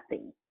 lacking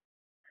nothing.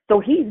 So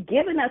he's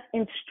given us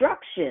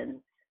instructions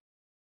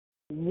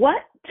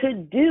what to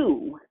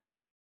do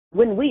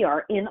when we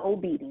are in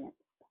obedience.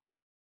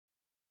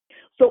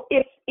 So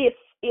if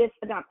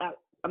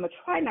I'm going to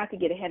try not to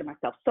get ahead of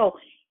myself. So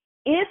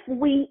if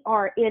we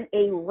are in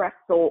a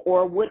wrestle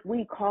or what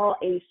we call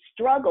a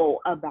struggle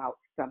about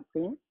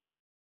something,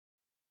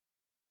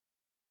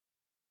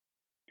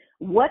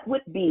 what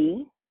would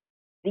be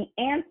the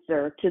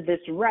answer to this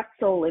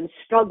wrestle and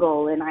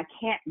struggle and I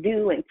can't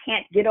do and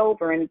can't get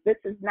over and this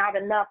is not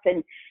enough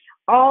and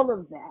all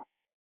of that?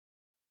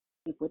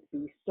 It would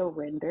be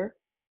surrender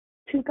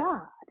to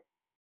God.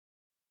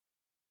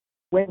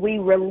 When we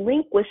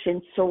relinquish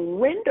and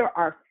surrender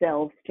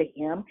ourselves to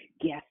him,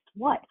 guess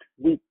what?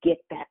 We get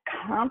that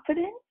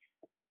confidence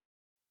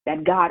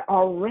that God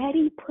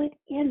already put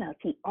in us.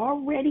 He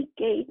already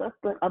gave us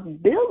the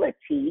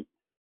ability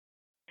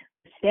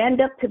to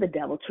stand up to the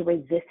devil, to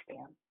resist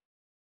him.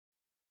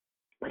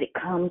 But it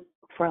comes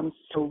from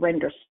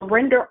surrender.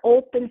 Surrender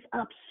opens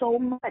up so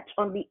much.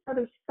 On the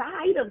other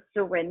side of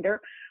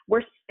surrender,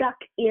 we're stuck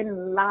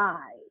in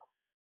lies.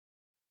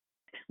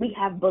 We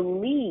have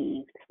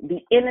believed the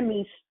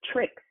enemy's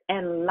tricks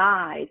and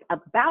lies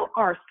about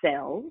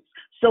ourselves,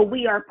 so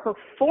we are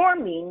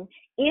performing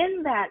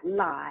in that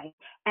lie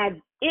as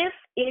if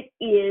it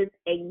is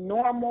a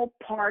normal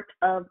part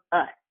of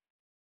us.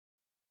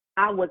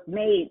 I was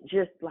made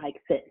just like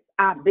this.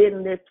 I've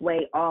been this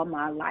way all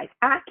my life.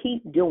 I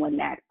keep doing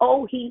that.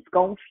 Oh, he's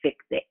going to fix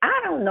it. I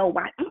don't know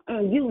why.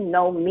 You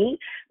know me.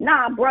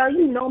 Nah, bro,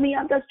 you know me.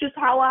 That's just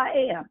how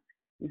I am.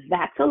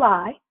 That's a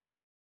lie.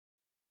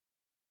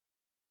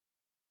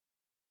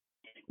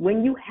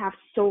 When you have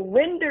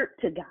surrendered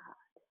to God,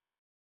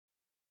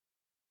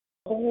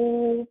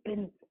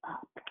 opens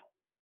up.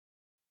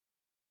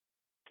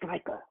 It's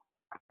like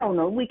I don't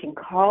know, we can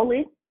call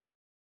it,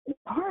 in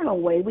a carnal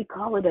way, we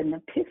call it an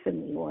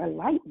epiphany or a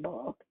light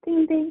bulb.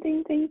 Ding, ding,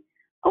 ding, ding.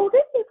 Oh,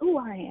 this is who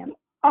I am.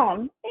 Oh,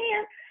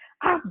 man,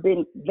 I've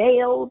been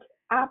veiled.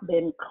 I've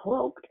been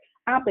cloaked.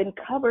 I've been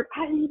covered.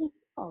 I didn't even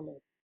saw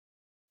it.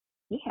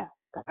 Yeah.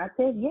 God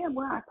said, yeah,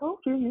 well, I told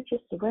you, you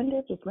just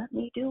surrender, just let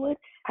me do it.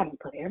 I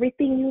haven't put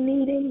everything you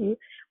need in you.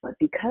 But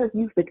because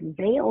you've been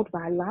veiled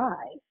by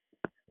lies,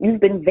 you've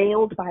been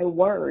veiled by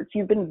words,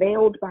 you've been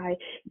veiled by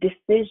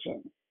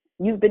decisions,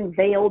 you've been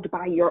veiled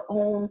by your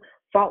own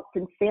faults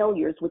and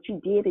failures, what you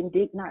did and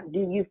did not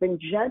do. You've been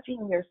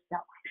judging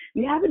yourself.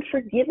 You haven't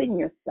forgiven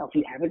yourself.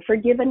 You haven't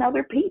forgiven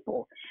other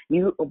people.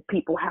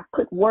 People have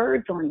put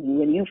words on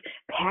you, and you've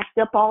packed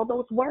up all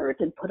those words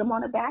and put them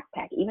on a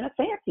backpack, even a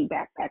fancy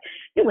backpack.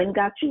 You went and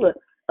got you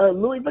a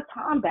Louis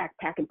Vuitton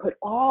backpack and put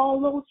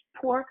all those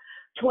poor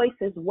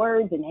choices,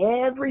 words, and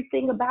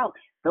everything about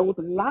those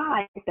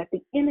lies that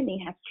the enemy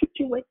has tricked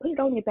you with, put it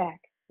on your back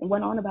and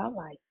went on about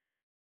life.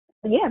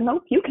 Yeah, no,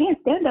 you can't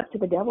stand up to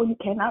the devil. You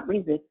cannot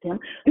resist him.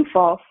 You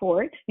fall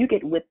for it. You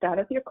get whipped out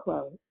of your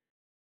clothes.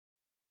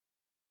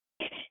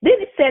 Then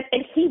it says,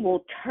 and he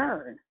will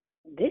turn.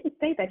 It didn't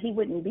say that he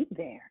wouldn't be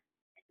there.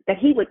 That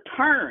he would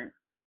turn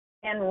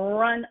and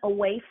run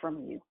away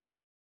from you.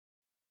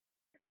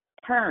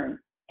 Turn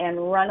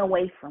and run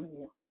away from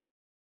you.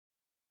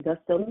 The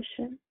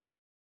solution?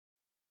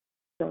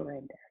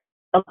 Surrender.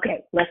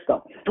 Okay, let's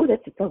go. Oh, this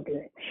is so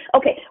good.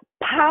 Okay,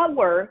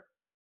 power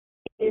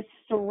is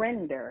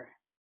surrender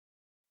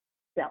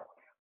self.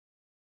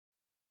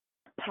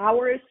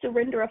 Power is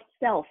surrender of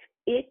self.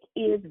 It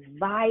is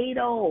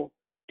vital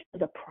to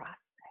the process.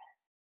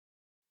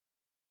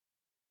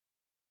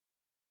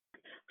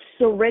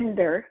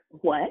 Surrender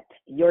what?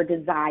 Your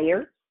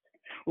desires.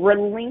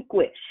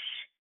 Relinquish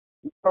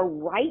your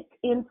right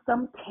in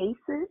some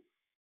cases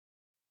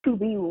to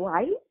be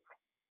right.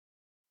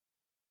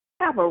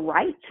 We have a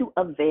right to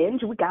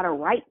avenge. We got a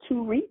right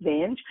to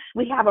revenge.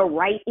 We have a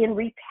right in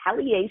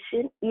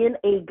retaliation in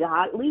a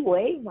godly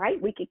way,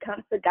 right? We can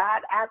come to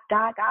God, ask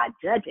God, God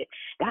judge it.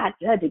 God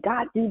judge it.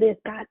 God do this,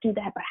 God do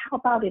that. But how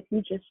about if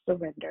you just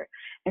surrender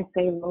and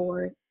say,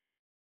 Lord,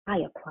 I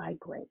apply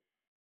grace.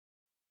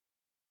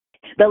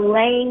 The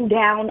laying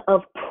down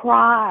of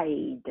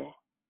pride.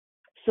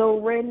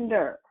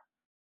 Surrender.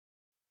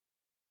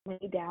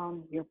 Lay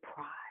down your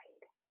pride.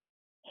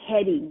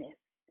 Headiness.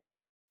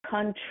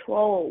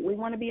 Control. We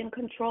want to be in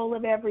control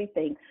of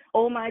everything.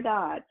 Oh my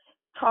God.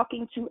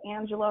 Talking to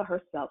Angela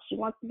herself. She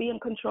wants to be in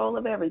control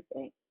of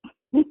everything.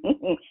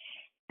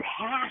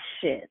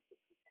 Passion.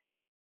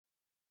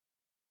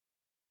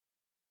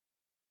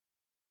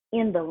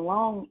 In the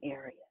wrong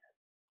area.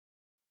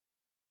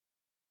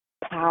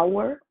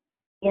 Power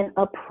in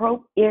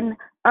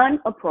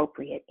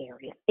inappropriate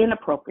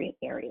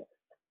areas.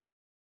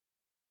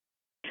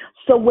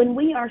 So when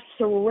we are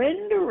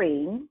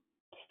surrendering,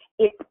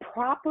 it's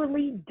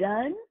properly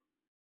done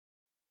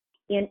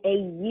in a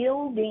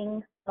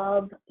yielding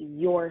of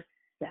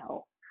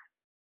yourself,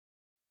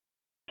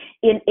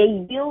 in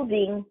a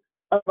yielding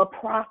of a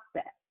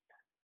process.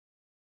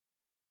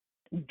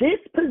 This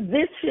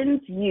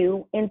positions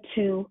you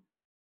into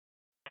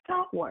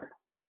power.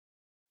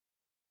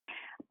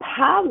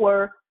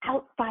 Power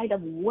outside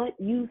of what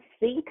you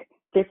think,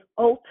 this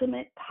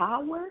ultimate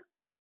power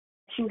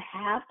that you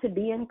have to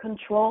be in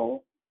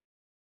control,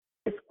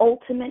 this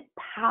ultimate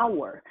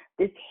power,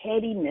 this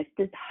headiness,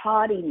 this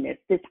haughtiness,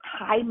 this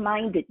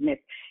high-mindedness,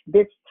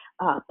 this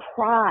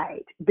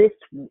pride, these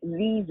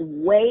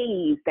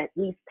ways that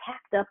we've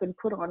packed up and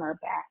put on our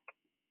back.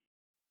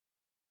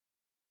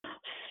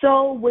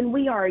 So when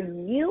we are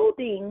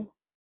yielding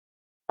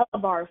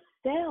of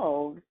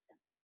ourselves,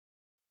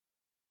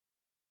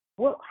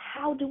 well,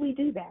 how do we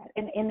do that?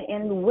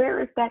 And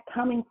where is that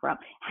coming from?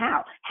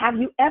 How? Have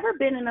you ever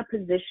been in a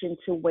position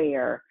to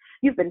where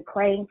you've been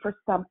praying for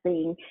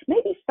something,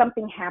 maybe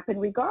something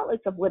happened regardless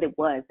of what it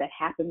was that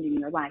happened in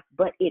your life,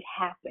 but it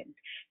happened,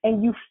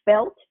 and you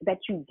felt that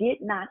you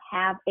did not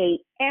have an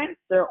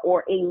answer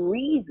or a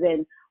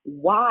reason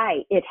why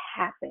it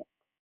happened?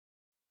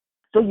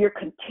 So you're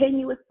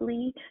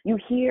continuously, you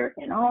hear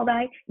and all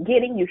that,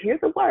 you hear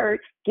the word,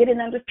 get an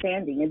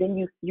understanding. And then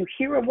you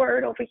hear a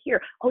word over here.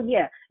 Oh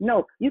yeah,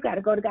 no, you got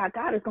to go to God.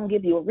 God is going to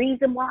give you a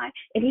reason why,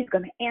 and he's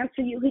going to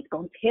answer you. He's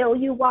going to tell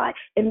you why.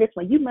 And this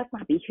way, you must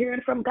not be hearing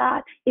from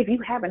God if you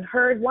haven't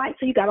heard why.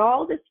 So you got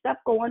all this stuff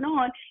going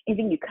on, and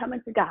then you come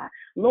into God.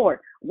 Lord,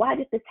 why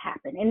did this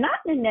happen? And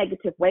not in a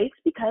negative way. It's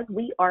because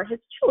we are his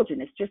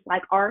children. It's just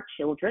like our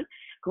children,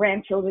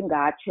 grandchildren,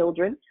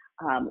 godchildren,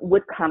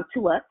 would come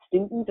to us,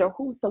 students or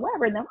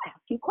whosoever, and they'll ask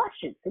you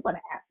questions. They're going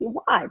to ask you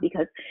why,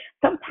 because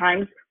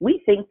sometimes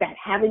we think that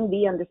having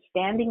the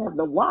understanding of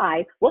the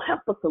why will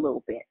help us a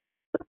little bit.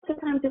 But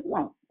sometimes it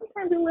won't.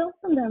 Sometimes it will,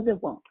 sometimes it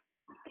won't.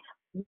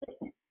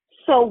 Listen.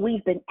 So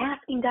we've been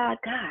asking God,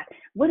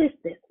 what is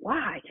this?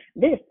 Why?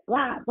 This,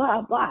 blah,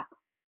 blah, blah.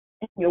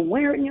 And you're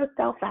wearing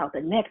yourself out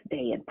the next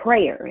day in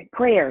prayer,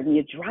 and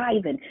you're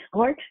driving.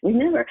 Lord,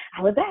 remember,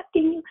 I was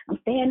asking you, I'm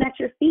staying at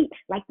your feet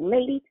like the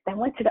lady that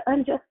went to the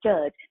unjust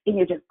judge, and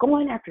you're just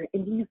going after it,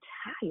 and you're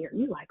tired.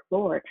 You're like,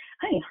 Lord,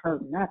 I ain't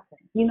heard nothing.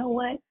 You know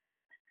what?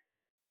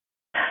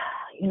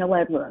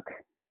 Look,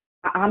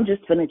 I'm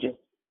just going to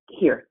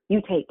here,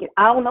 you take it.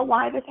 I don't know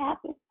why this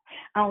happened.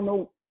 I don't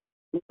know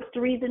what's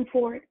the reason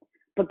for it,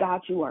 but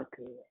God, you are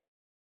good.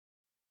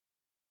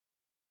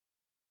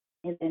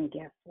 And then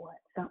guess what?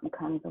 Something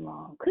comes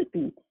along. Could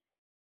be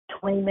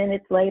 20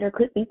 minutes later,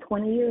 could be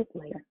 20 years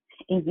later,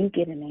 and you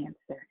get an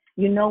answer.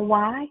 You know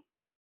why?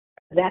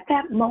 At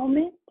that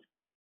moment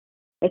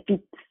that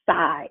you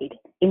sighed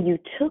and you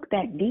took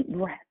that deep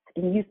breath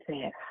and you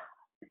said,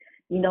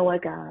 you know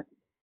what, God?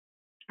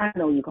 I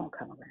know you're going to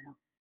come around.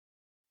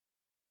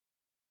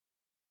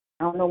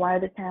 I don't know why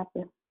this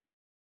happened.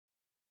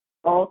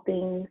 All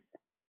things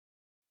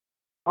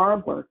are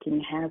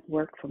working, has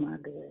worked for my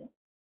good.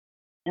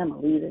 I'm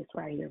going to leave this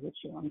right here with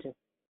you. I'm just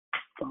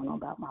going on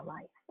about my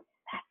life.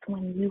 That's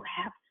when you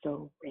have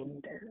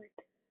surrendered.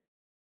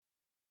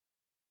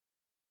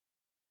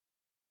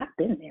 I've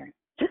been there,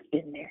 just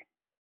been there.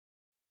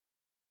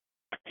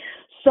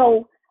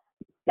 So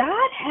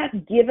God has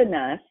given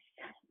us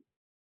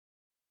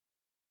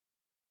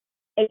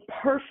a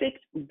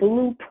perfect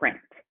blueprint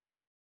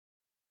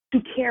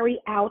to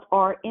carry out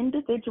our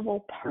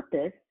individual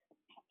purpose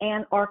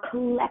and our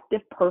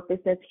collective purpose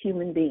as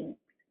human beings.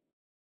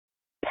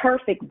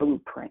 Perfect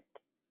blueprint,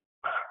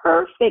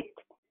 perfect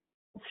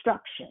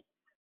instruction,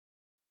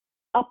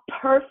 a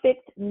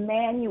perfect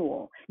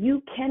manual.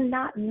 You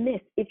cannot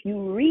miss. If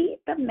you read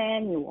the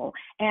manual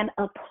and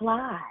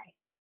apply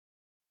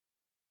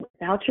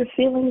without your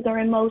feelings or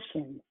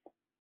emotions,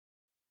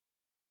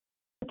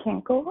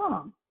 can't go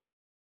wrong.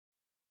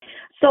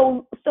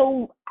 So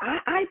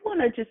I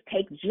want to just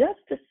take just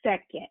a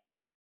second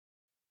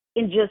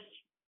and just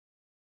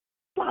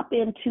swap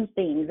in two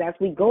things as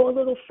we go a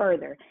little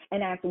further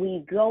and as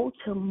we go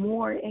to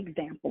more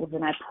examples.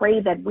 And I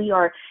pray that we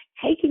are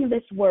taking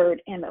this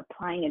word and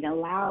applying it,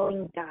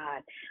 allowing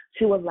God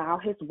to allow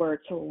his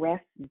word to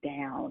rest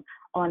down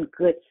on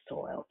good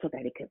soil so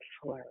that it could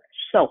flourish.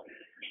 So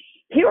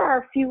here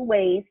are a few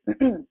ways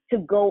to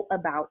go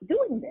about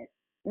doing this.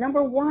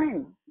 Number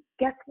one,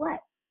 guess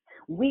what?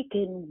 We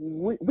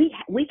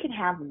can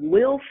have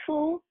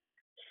willful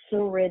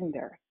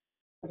surrender.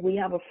 We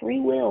have a free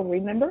will,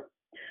 remember?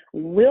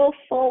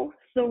 Willful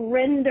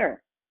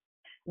surrender,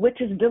 which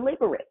is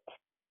deliberate.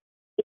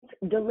 It's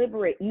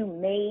deliberate. You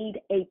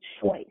made a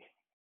choice.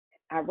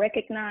 I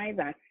recognize,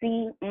 I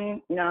see,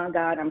 no,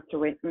 God, I'm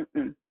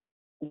surrendering.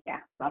 Yeah,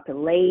 about to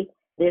lay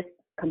this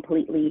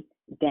completely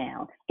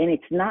down. And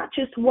it's not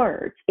just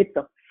words. It's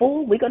a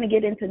full, we're going to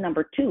get into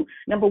number two.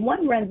 Number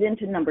one runs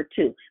into number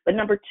two. But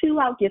number two,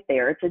 I'll get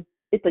there.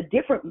 It's a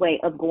different way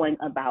of going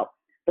about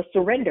the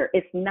surrender.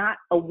 It's not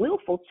a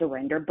willful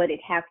surrender, but it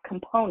has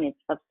components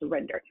of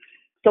surrender.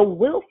 So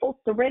willful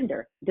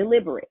surrender,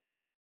 deliberate.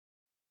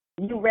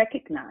 You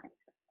recognize,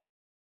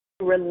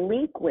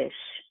 relinquish,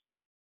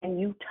 and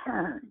you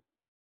turn.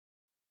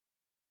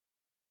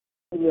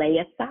 Lay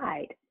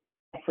aside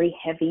every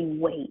heavy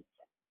weight.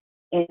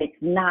 And it's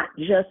not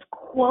just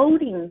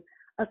quoting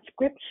a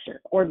scripture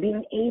or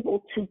being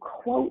able to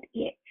quote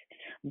it,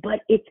 but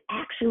it's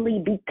actually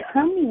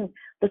becoming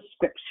the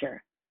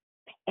scripture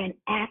and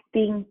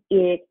acting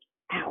it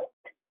out.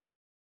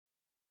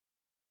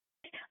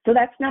 So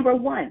that's number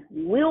one,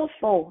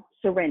 willful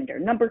surrender.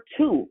 Number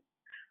two,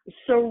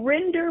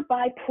 surrender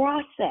by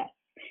process.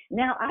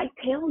 Now, I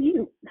tell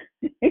you,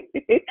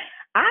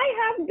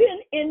 I have been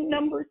in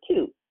number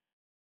two,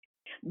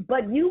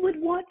 but you would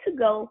want to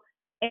go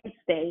and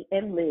stay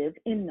and live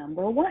in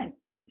number one,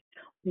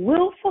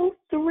 willful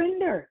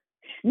surrender.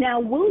 Now,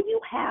 will you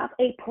have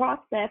a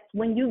process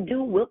when you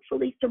do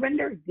willfully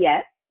surrender?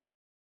 Yes.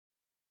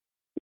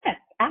 Yes,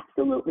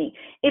 absolutely.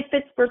 If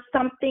it's for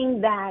something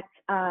that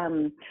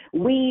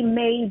we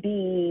may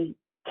be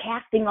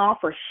casting off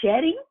or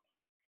shedding,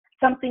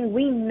 something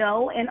we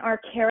know in our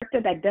character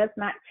that does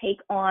not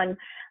take on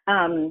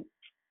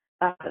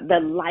the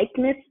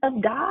likeness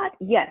of God,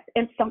 yes.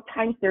 And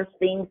sometimes there's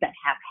things that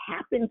have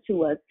happened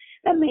to us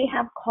that may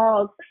have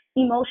caused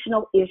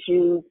emotional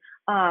issues,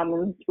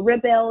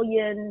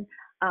 rebellion,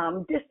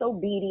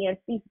 disobedience,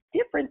 these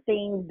different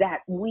things that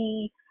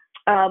we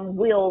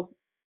will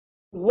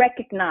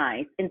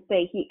recognize and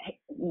say, hey,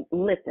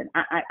 listen,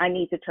 I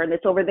need to turn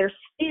this over. There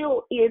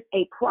still is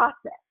a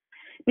process.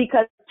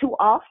 Because too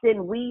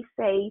often we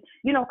say,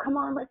 come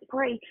on, let's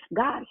pray.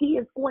 God, he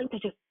is going to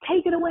just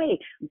take it away.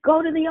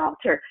 Go to the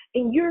altar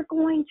and you're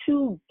going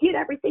to get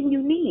everything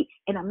you need.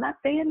 And I'm not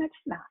saying that's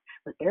not,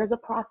 but there's a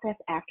process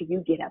after you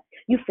get up.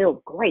 You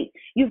feel great.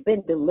 You've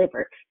been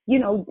delivered.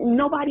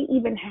 Nobody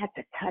even had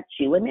to touch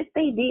you. And if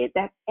they did,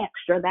 that's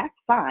extra. That's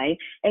fine.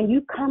 And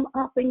you come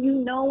up and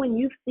and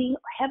you've seen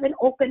heaven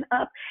open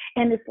up.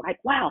 And it's like,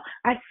 wow,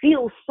 I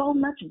feel so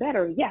much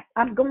better. Yes,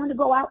 I'm going to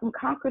go out and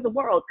conquer the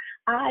world.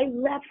 I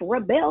left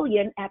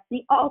rebellion at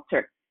the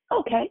altar.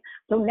 Okay,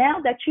 so now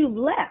that you've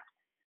left,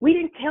 we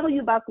didn't tell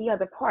you about the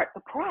other part,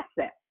 the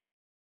process.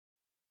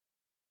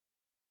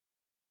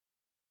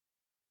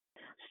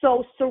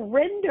 So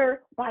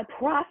surrender by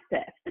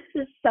process. This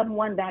is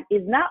someone that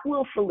is not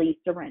willfully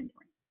surrendering.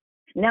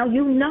 Now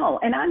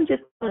and I'm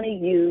just going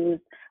to use,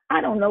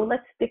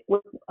 let's stick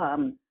with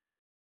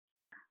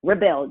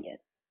rebellion.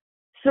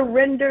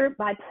 Surrender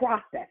by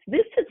process.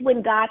 This is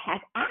when God has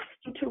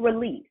asked you to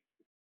release,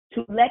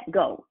 to let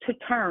go, to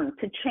turn,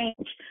 to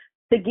change,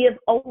 to give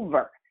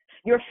over.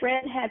 Your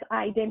friend has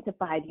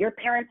identified, your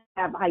parents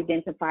have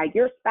identified,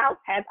 your spouse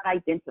has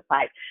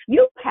identified,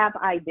 you have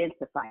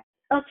identified,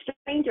 a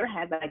stranger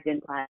has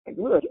identified.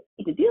 Look, you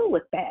need to deal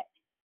with that.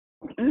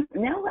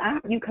 Now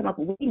you come up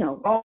with,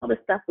 all the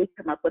stuff we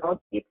come up with, all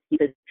the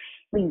excuses.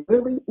 We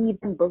really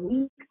even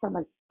believe some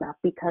of the stuff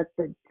because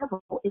the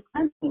devil is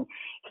hunting.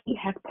 He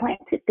has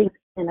planted things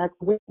in us.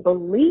 We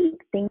believe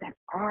things that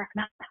are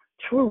not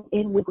true,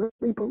 and we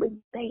really believe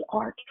they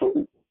are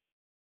true.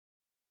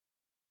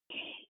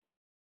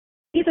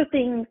 These are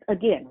things,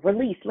 again,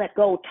 release, let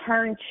go,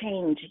 turn,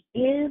 change,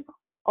 give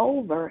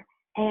over,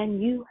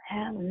 and you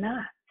have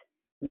not.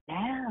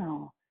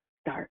 Now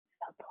start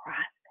the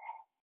process.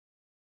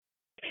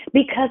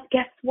 Because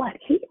guess what?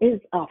 He is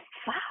a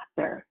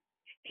father.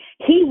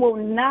 He will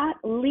not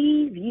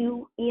leave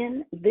you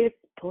in this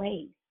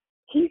place.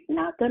 He's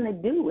not going to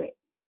do it.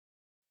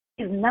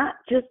 He's not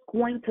just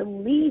going to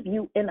leave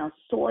you in a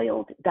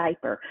soiled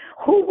diaper.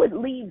 Who would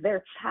leave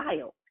their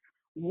child?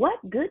 What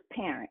good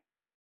parent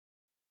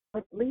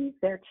would leave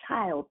their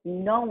child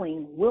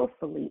knowing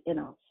willfully in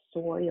a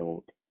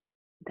soiled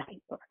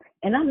diaper?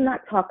 And I'm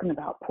not talking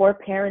about poor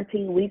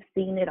parenting. We've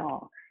seen it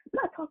all. I'm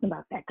not talking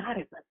about that. God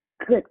is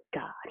a good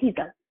God. He's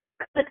a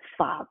good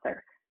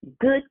father.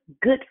 Good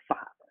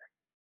father.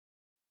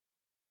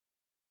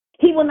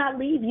 He will not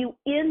leave you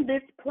in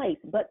this place,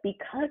 but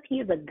because he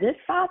is a good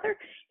father,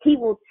 he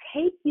will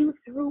take you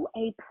through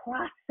a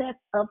process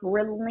of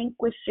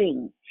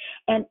relinquishing.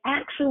 And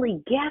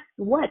actually, guess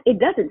what? It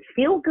doesn't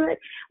feel good,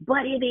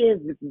 but it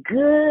is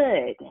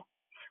good.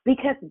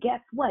 Because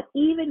guess what?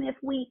 Even if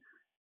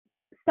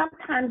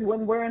sometimes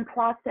when we're in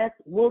process,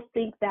 we'll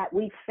think that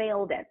we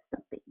failed at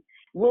something.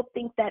 We'll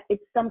think that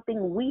it's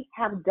something we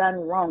have done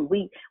wrong.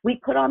 We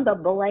put on the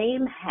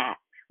blame hat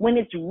when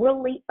it's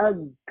really a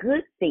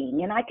good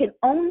thing. And I can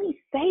only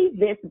say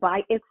this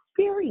by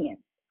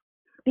experience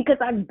because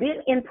I've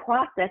been in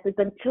processes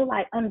until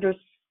I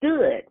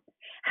understood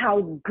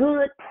how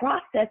good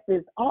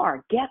processes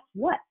are. Guess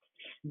what?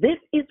 This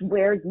is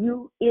where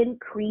you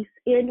increase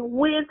in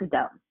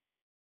wisdom.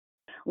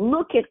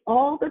 Look at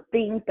all the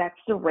things that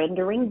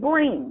surrendering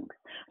brings.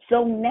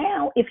 So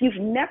now, if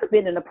you've never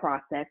been in a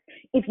process,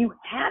 if you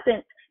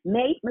haven't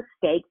made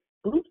mistakes,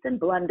 bloops and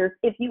blunders,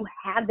 if you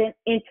haven't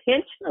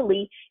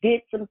intentionally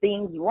did some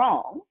things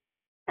wrong,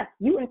 yes,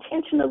 you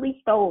intentionally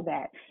stole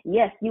that.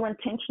 Yes, you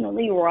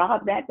intentionally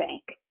robbed that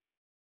bank.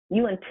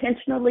 You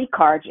intentionally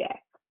carjacked.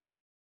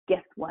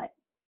 Guess what?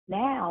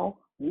 Now,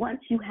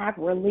 once you have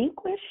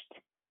relinquished,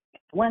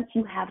 once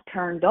you have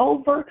turned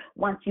over,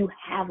 once you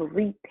have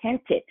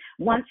repented,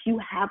 once you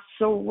have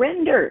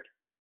surrendered,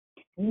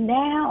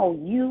 now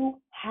you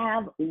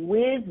have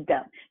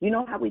wisdom. You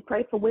know how we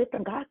pray for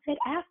wisdom? God said,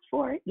 ask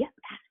for it. Yep,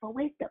 ask for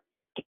wisdom.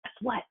 Guess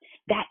what?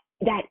 That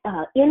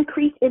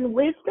increase in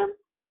wisdom,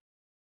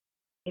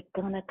 it's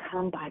going to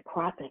come by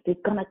process.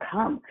 It's going to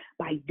come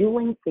by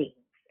doing things.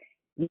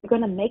 You're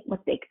going to make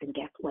mistakes, and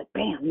guess what?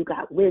 Bam, you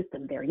got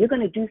wisdom there. You're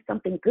going to do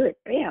something good.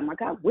 Bam, I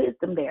got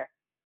wisdom there.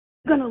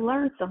 You're going to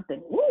learn something.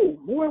 Ooh,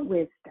 more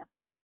wisdom.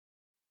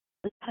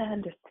 But to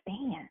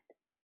understand,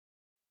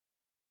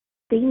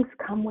 things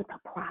come with a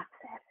process,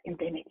 and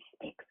then it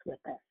sticks with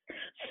us.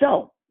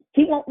 So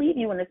he won't leave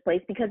you in this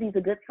place because he's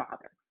a good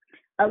father,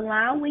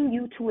 allowing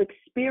you to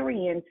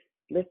experience,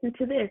 listen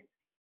to this,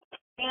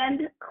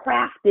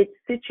 handcrafted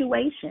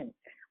situations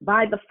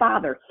by the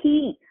Father.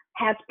 He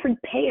has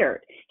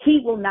prepared.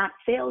 He will not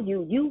fail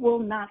you. You will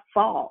not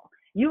fall.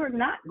 You're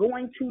not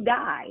going to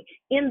die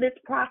in this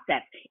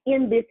process,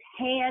 in this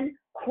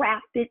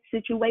handcrafted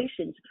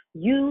situations.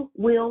 You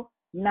will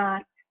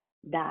not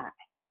die.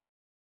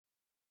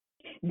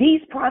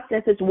 These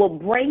processes will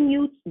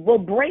bring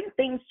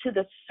things to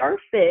the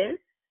surface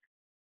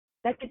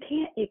that you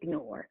can't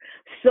ignore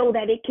so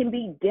that it can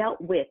be dealt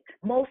with.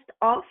 Most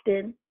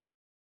often,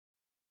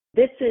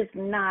 this is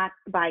not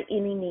by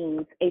any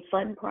means a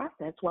fun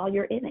process while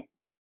you're in it.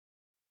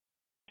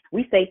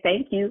 We say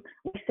thank you.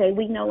 We say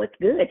we know it's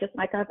good. Just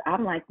like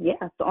I'm like, yeah.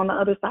 So on the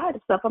other side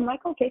of stuff, I'm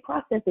like, okay,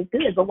 process is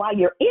good. But while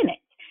you're in it,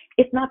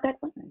 it's not that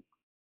fun. It's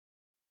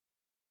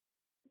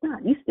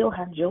not. You still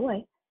have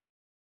joy.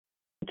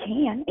 You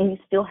can, and you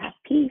still have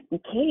peace. You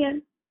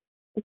can.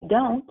 If you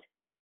don't,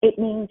 it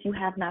means you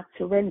have not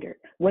surrendered.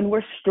 When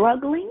we're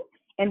struggling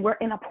and we're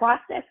in a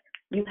process,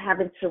 you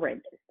haven't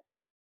surrendered.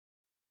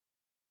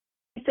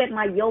 He said,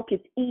 my yoke is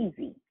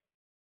easy.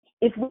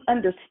 If we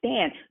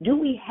understand, do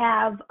we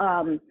have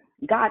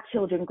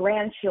godchildren,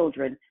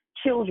 grandchildren,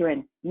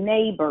 children,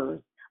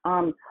 neighbors,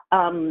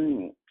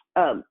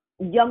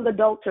 young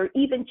adults, or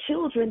even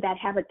children that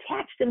have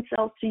attached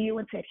themselves to you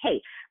and said,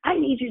 hey, I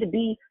need you to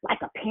be like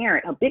a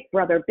parent, a big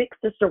brother, a big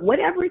sister,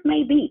 whatever it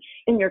may be,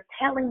 and you're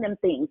telling them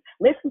things.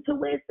 Listen to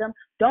wisdom.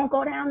 Don't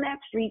go down that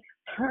street.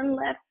 Turn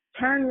left,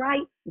 turn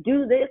right,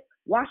 do this,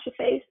 wash your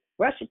face,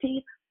 brush your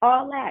teeth,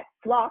 all that,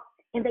 floss,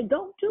 and they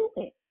don't do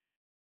it.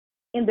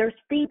 And there's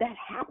things that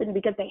happen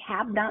because they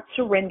have not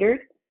surrendered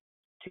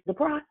to the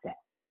process.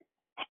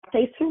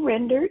 They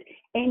surrendered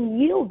and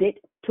yielded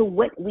to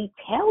what we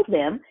tell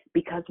them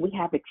because we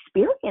have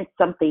experienced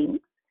something.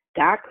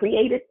 God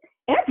created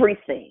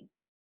everything.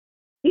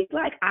 He's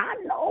like, I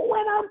know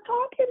what I'm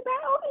talking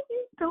about. And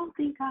you don't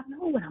think I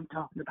know what I'm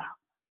talking about.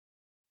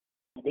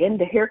 And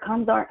then here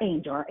comes our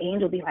angel. Our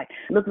angel be like,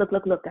 look,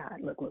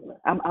 God, look.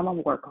 I'm going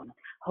to work on it.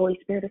 Holy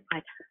Spirit is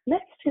like,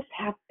 let's just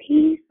have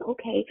peace.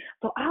 Okay.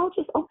 So I'll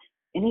just,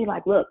 and he's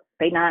like, look,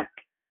 they're not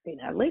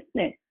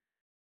listening.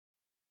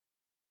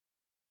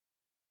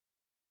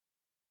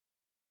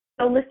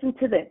 So listen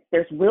to this.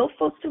 There's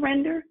willful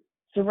surrender,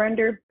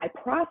 surrender by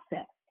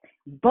process.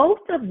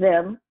 Both of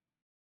them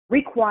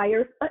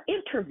requires an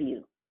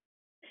interview.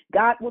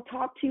 God will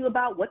talk to you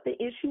about what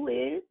the issue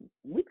is.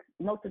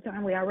 Most of the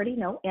time we already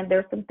know, and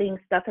there's some things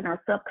stuck in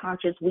our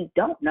subconscious we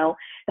don't know,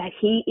 that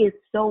he is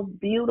so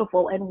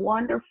beautiful and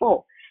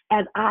wonderful.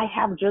 As I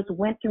have just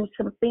went through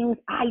some things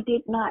I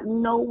did not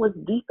know was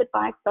deep in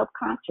my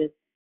subconscious.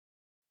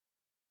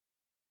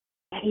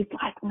 And he's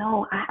like,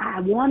 no,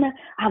 I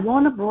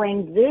wanna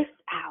bring this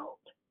out.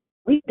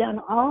 We've done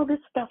all this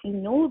stuff you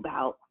know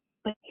about,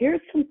 but here's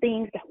some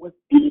things that was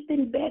deep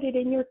embedded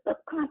in your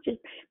subconscious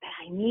that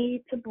I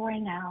need to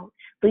bring out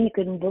so you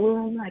can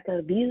bloom like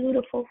a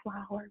beautiful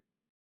flower.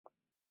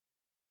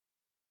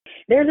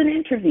 There's an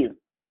interview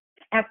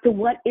as to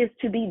what is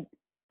to be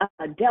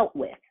dealt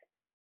with.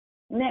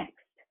 Next,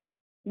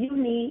 you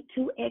need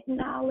to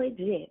acknowledge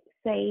it.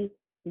 Say,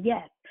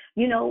 Yes.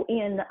 In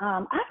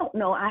I don't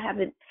know, I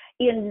haven't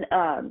in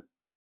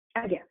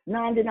I guess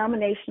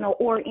non-denominational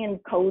or in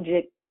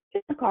Kojic,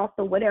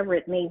 Pentecostal, whatever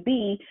it may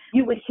be,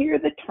 you would hear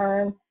the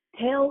term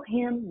 "tell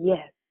him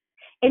yes."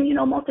 And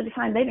most of the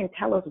time they didn't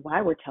tell us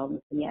why we're telling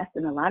them yes,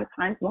 and a lot of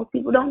times most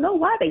people don't know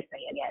why they're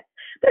saying yes.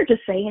 They're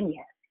just saying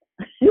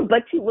yes,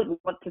 but you wouldn't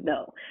want to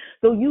know.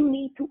 So you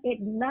need to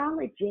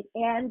acknowledge it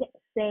and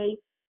say,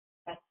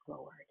 "Yes,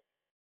 Lord."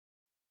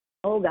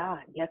 Oh God,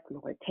 yes,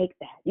 Lord, take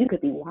that. You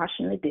could be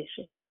washing the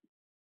dishes.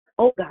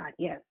 Oh God,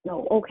 yes,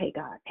 no, okay,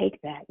 God,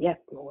 take that. Yes,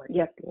 Lord,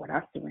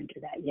 I surrender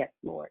that. Yes,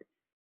 Lord.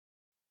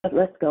 But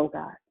let's go,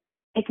 God.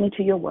 Take me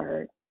to your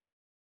word.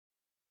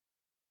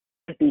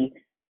 To be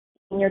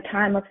in your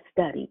time of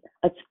study,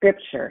 a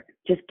scripture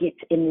just gets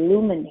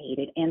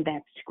illuminated, and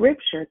that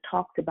scripture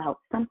talks about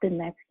something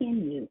that's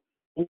in you,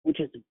 and you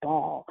just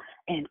bawl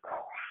and cry.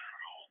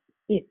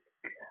 It's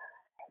good.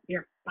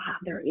 Your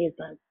Father is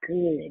a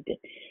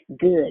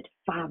good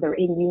Father,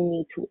 and you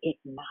need to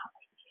acknowledge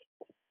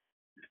it.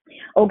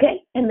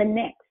 Okay, and the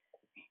next.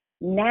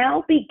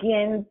 Now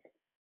begins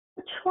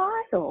a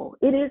trial.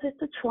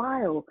 It's a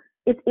trial.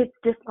 It's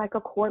just like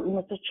a courtroom.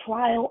 It's a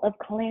trial of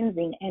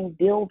cleansing and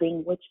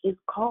building, which is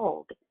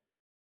called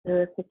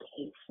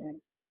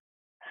purification.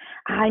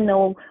 I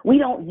know we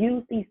don't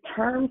use these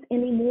terms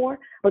anymore,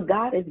 but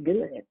God is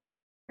good.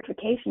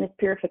 Purification is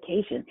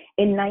purification.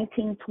 In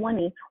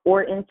 1920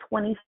 or in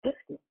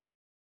 2050,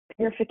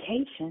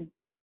 purification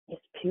is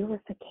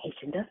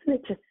purification. Doesn't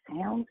it just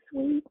sound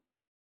sweet?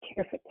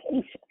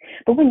 Purification.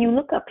 But when you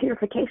look up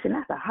purification,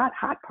 that's a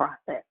hot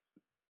process.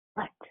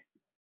 But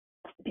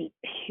to be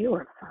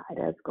purified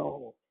as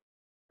gold.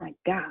 My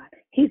God,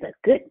 he's a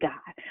good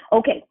God.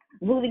 Okay,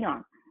 moving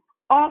on.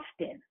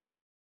 Often,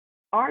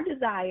 our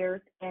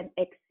desires and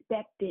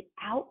expected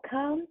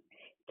outcomes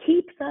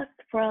keeps us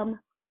from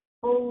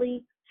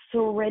fully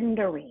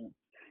surrendering,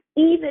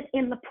 even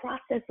in the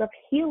process of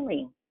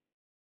healing.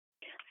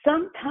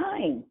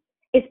 Sometimes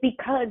it's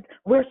because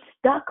we're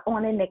stuck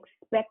on an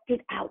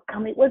expected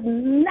outcome. It was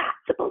not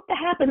supposed to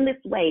happen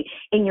this way,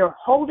 and you're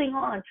holding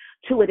on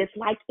to it. It's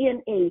like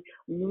in a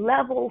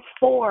level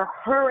 4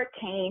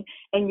 hurricane,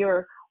 and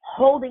you're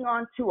holding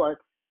on to a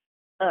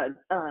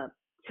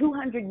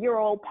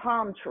 200-year-old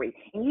palm tree,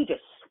 and you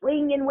just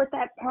swinging with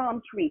that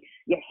palm tree.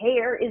 Your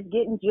hair is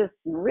getting just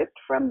ripped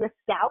from the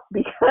scalp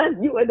because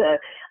you were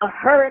a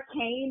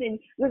hurricane, and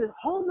you're just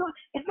holding on.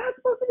 It's not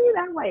supposed to be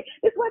that way.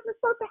 This wasn't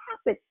supposed to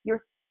happen.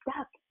 You're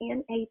stuck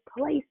in a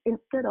place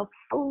instead of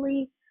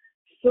fully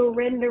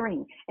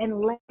surrendering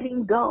and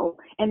letting go,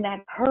 and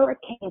that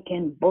hurricane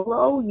can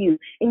blow you,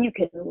 and you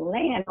can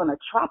land on a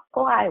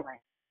tropical island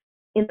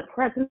in the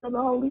presence of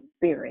the Holy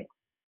Spirit.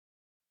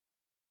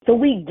 So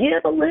we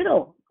give a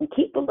little and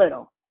keep a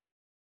little.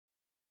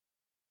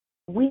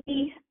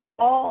 We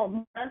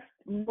all must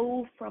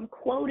move from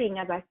quoting,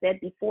 as I said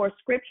before,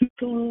 scripture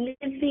to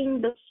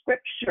living the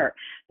scripture.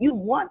 We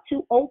want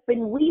to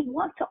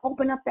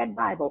open up that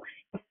Bible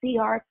and see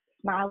our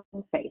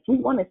smiling face. We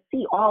want to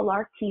see all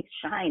our teeth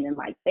shining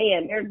like,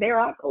 bam, there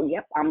I go.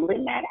 Yep, I'm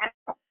living that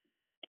out.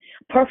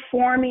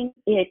 Performing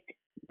it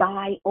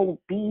by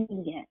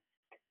obedience,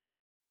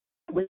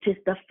 which is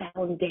the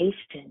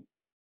foundation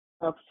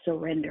of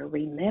surrender.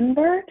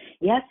 Remember,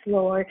 yes,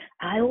 Lord,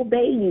 I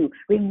obey you.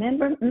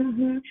 Remember,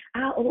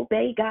 I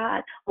obey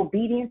God.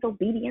 Obedience.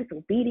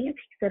 He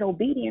said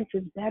obedience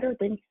is better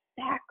than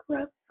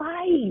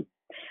sacrifice.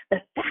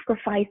 The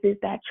sacrifice is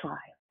that trial.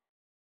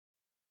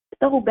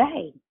 So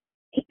obey.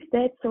 He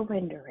said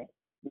surrender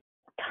it.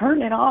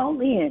 Turn it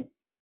all in.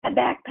 That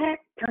backpack,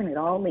 turn it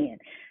all in.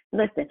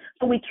 Listen,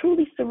 so we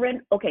truly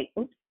surrender. Okay,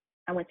 oops,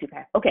 I went too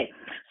fast. Okay,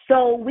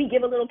 so we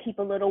give a little, keep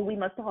a little. We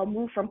must all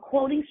move from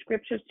quoting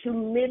scriptures to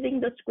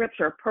living the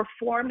scripture,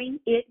 performing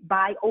it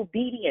by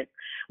obedience,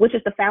 which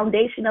is the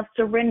foundation of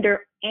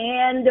surrender.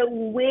 And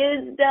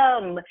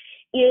wisdom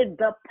is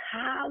the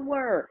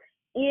power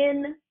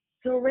in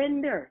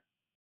surrender.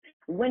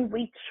 When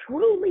we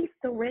truly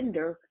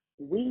surrender,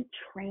 we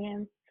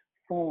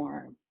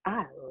transform.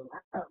 I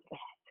love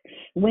that.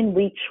 When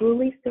we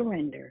truly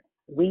surrender,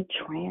 we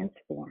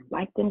transform,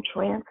 like them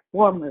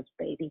Transformers,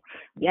 baby.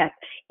 Yes,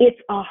 it's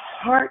a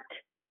heart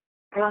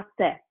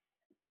process.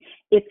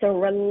 It's a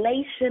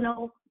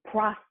relational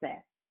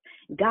process.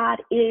 God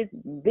is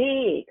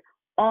big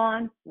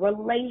on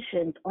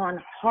relations,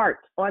 on heart,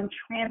 on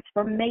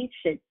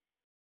transformation.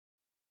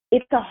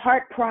 It's a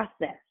heart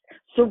process.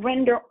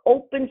 Surrender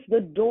opens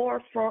the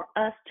door for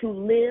us to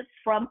live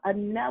from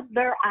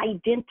another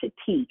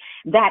identity,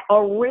 that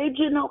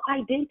original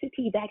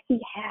identity that he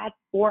had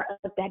for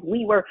us, that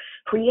we were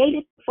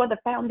created for the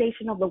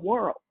foundation of the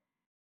world.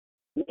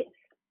 Yes.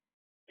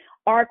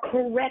 Our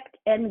correct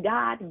and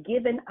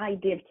God-given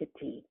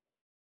identity.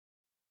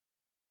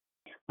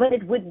 But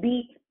it would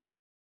be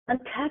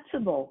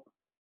untouchable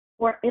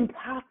or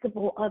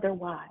impossible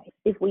otherwise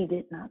if we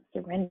did not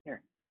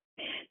surrender.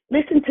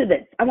 Listen to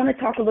this. I want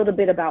to talk a little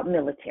bit about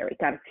military.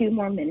 Got a few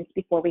more minutes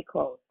before we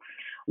close.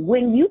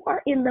 When you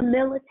are in the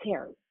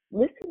military,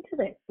 listen to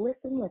this.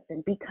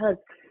 Listen, because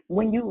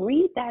when you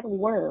read that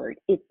word,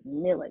 it's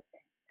militant.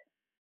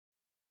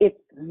 It's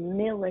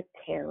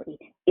military.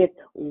 It's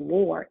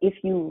war. If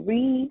you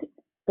read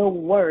the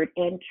word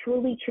and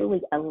truly,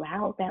 truly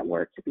allow that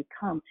word to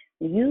become,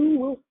 you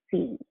will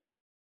see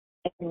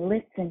and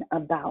listen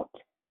about.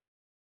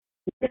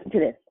 Listen to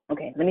this.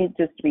 Okay, let me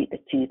just read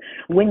this to you.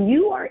 When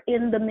you are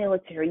in the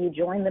military, you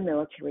join the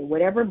military,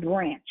 whatever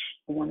branch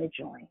you want to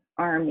join,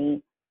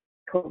 Army,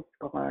 Coast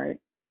Guard,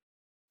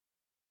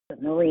 the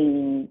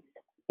Marines,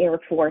 Air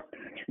Force.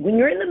 When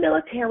you're in the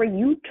military,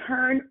 you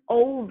turn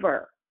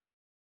over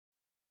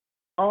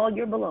all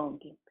your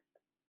belongings.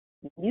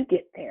 When you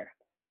get there,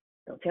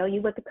 they'll tell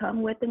you what to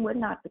come with and what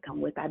not to come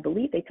with. I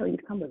believe they tell you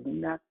to come with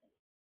nothing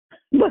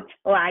but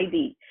your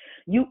ID.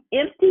 You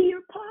empty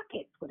your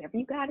pockets, whatever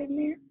you got in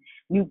there.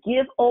 You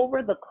give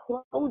over the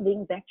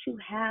clothing that you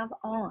have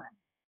on.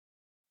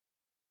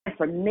 And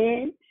for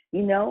men,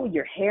 you know,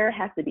 your hair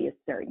has to be a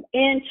certain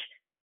inch.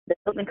 That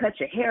doesn't cut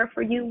your hair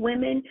for you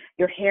women.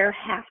 Your hair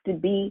has to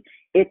be,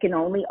 it can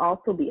only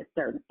also be a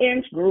certain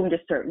inch, groomed a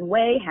certain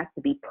way, has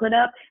to be put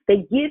up.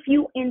 They give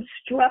you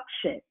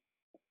instruction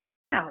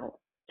how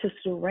to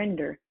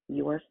surrender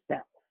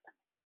yourself.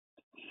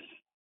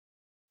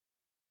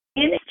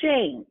 In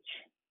exchange,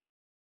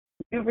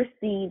 you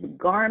receive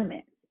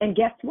garments. And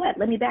guess what?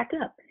 Let me back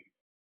up.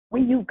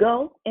 When you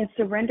go and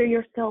surrender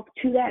yourself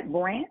to that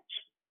branch,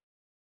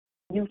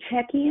 you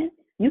check in,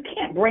 you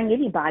can't bring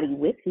anybody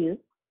with you.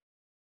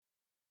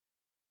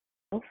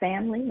 No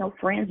family, no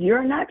friends.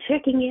 You're not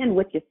checking in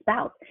with your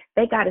spouse.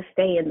 They got to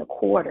stay in the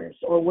quarters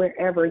or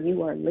wherever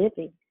you are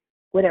living,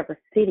 whatever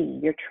city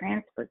you're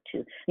transferred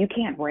to. You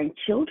can't bring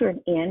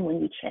children in when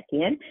you check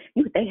in.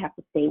 They have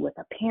to stay with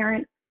a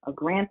parent, a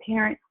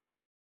grandparent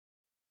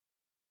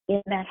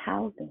in that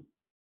housing.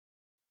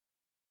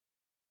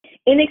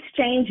 In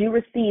exchange, you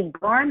receive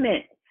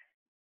garments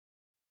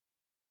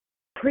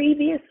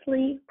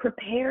previously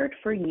prepared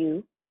for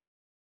you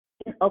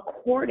in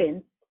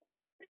accordance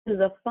to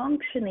the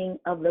functioning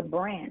of the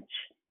branch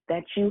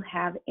that you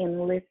have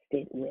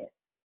enlisted with.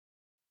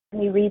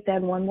 Let me read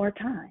that one more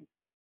time.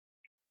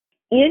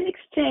 In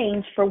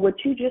exchange for what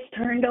you just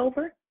turned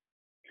over,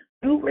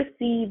 you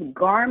receive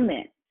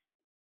garments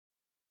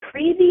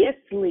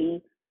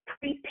previously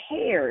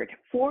prepared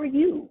for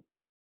you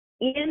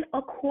in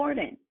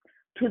accordance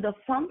to the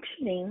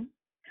functioning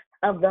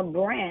of the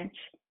branch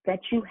that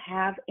you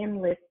have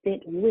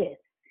enlisted with.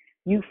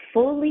 You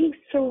fully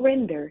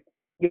surrender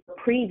your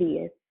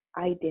previous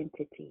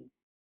identity.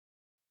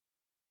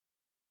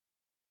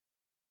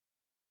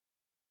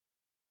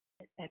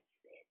 That's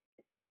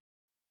it.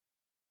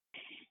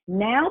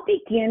 Now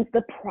begins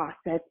the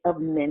process of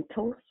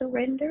mental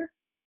surrender.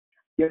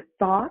 Your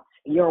thoughts,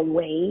 your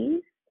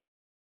ways,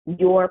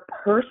 your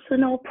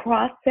personal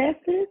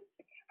processes,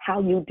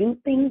 how you do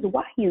things,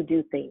 why you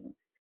do things.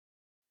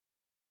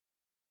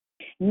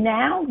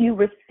 Now you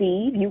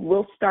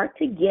will start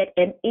to get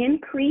an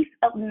increase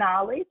of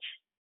knowledge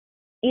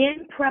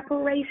in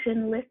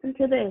preparation. Listen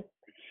to this.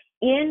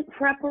 In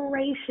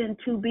preparation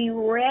to be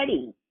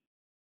ready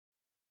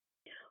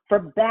for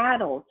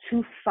battle,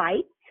 to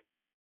fight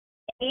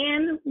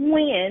and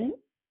win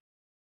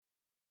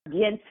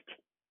against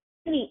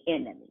any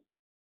enemy.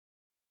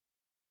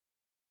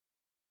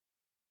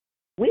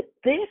 With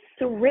this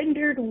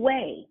surrendered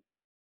way,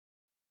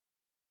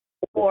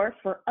 or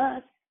for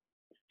us,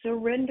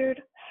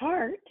 surrendered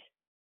heart,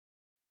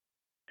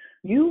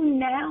 you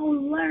now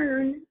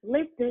learn,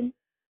 listen,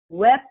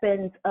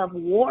 weapons of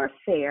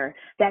warfare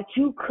that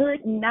you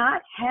could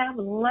not have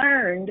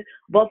learned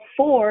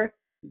before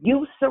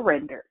you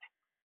surrendered.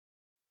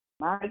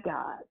 My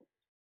God.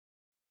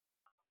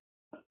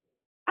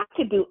 I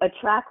could do a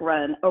track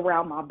run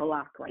around my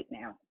block right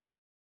now.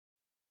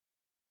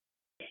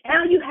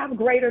 Now you have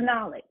greater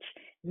knowledge.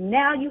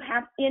 Now you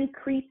have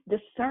increased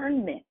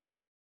discernment.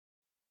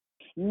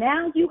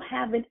 Now you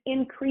have an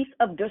increase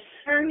of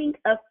discerning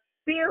of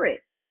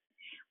spirit,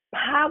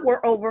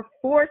 power over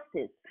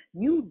forces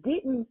you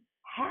didn't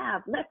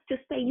have. Let's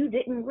just say you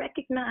didn't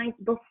recognize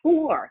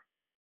before.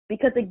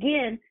 Because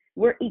again,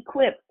 we're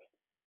equipped,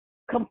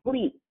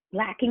 complete,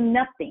 lacking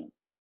nothing.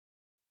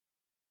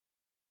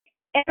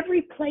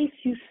 Every place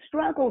you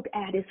struggled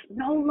at is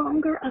no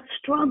longer a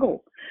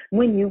struggle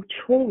when you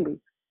truly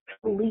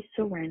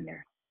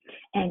surrender.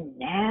 And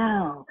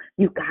now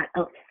you got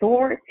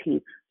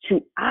authority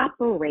to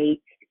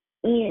operate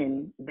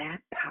in that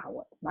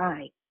power.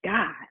 My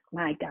God,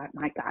 my God,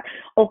 my God.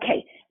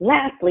 Okay,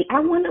 lastly, I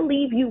want to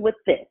leave you with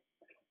this.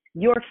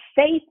 Your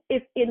faith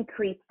is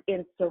increased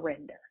in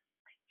surrender.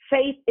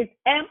 Faith is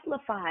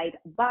amplified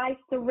by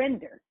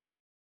surrender.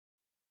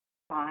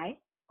 Why?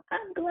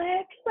 I'm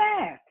glad you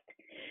asked.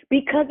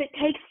 Because it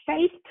takes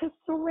faith to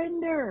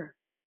surrender.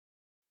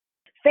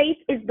 Faith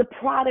is the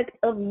product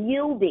of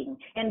yielding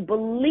and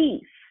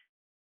belief,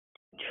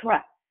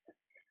 trust.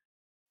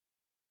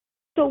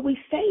 So we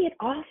say it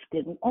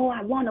often, oh,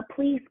 I want to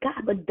please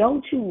God, but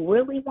don't you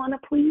really want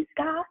to please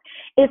God?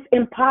 It's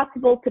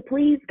impossible to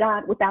please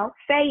God without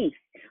faith.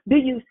 Do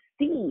you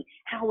see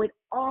how it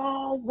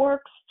all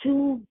works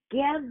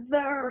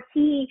together.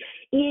 He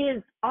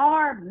is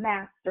our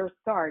master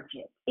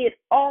sergeant. It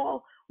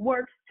all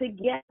works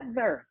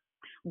together.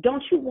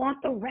 Don't you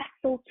want the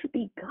wrestle to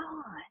be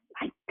gone?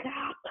 Like,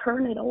 God,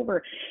 turn it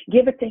over.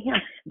 Give it to him.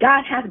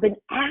 God has been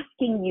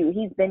asking you.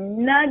 He's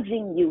been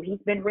nudging you.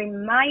 He's been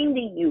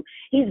reminding you.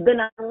 He's been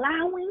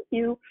allowing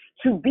you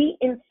to be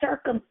in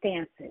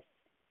circumstances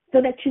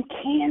so that you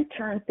can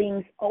turn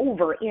things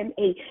over in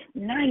a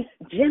nice,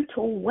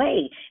 gentle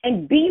way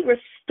and be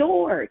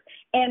restored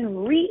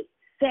and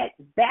reset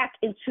back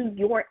into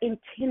your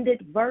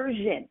intended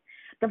version,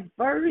 the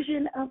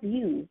version of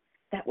you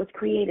that was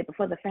created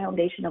before the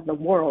foundation of the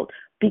world,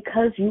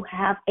 because you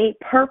have a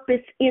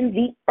purpose in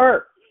the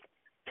earth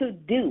to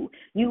do.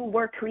 You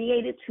were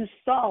created to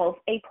solve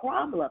a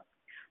problem.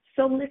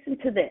 So listen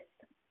to this.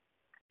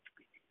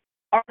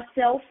 Our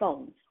cell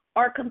phones,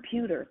 our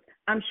computers,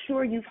 I'm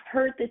sure you've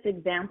heard this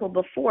example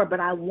before, but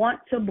I want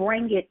to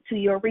bring it to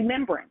your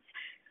remembrance.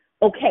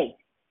 Okay,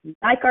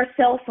 like our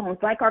cell phones,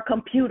 like our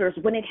computers,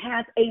 when it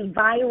has a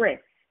virus,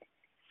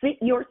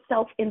 sit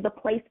yourself in the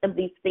place of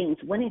these things.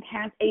 When it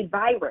has a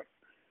virus,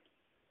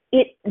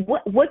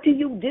 what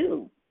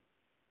do?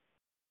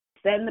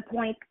 Send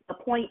the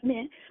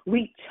appointment,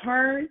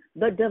 return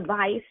the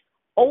device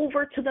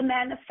over to the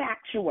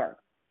manufacturer.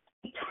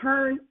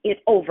 Turn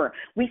it over.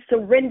 We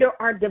surrender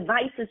our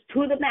devices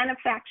to the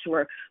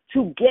manufacturer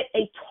to get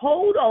a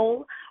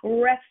total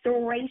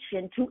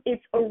restoration to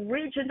its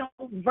original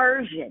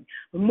version,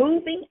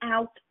 moving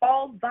out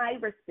all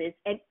viruses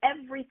and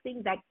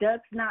everything that does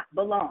not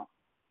belong.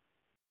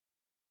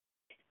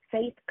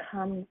 Faith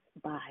comes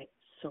by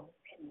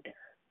surrender.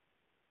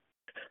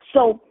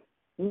 So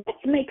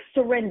let's make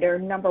surrender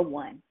number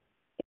one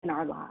in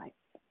our lives.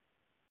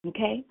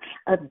 Okay?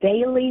 A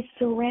daily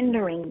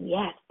surrendering.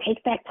 Yes,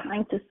 take that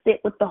time to sit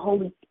with the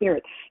Holy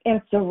Spirit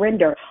and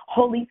surrender.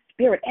 Holy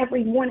Spirit,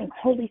 every morning,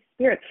 Holy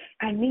Spirit,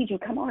 I need you.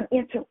 Come on,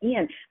 enter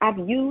in. I've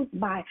used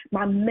my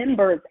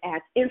members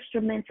as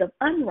instruments of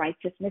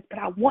unrighteousness, but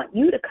I want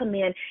you to come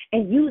in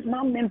and use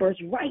my members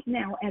right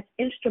now as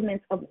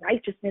instruments of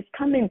righteousness.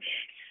 Come and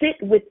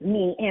sit with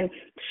me and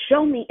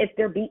show me if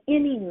there be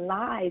any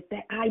lies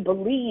that I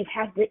believe.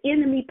 Has the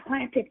enemy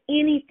planted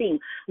anything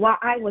while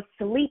I was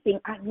sleeping?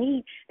 I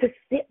need to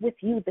sit with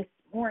you this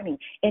morning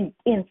and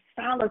in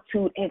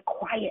solitude and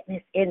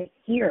quietness and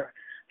hear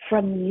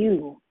from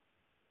you.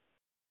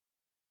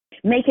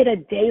 Make it a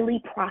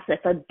daily process,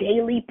 a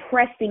daily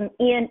pressing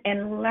in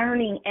and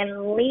learning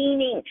and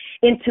leaning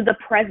into the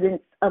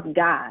presence of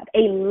God,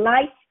 a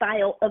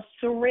lifestyle of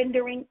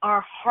surrendering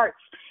our hearts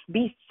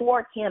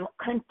before Him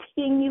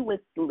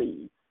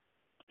continuously,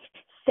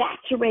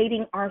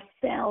 saturating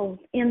ourselves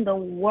in the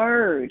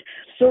Word,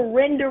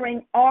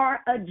 surrendering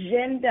our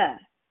agenda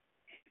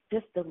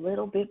just a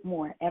little bit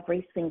more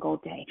every single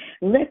day.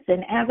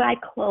 Listen, as I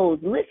close,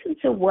 listen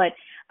to what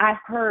I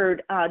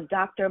heard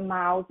Dr.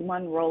 Miles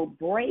Monroe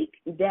break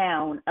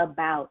down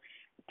about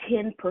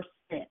 10%.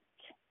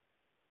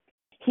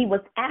 He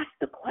was asked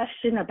a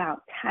question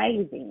about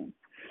tithing,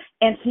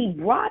 and he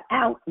brought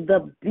out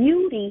the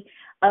beauty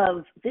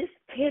of this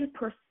 10%,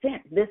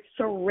 this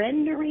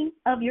surrendering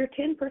of your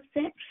 10%,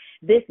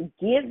 this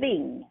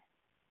giving,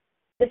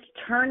 this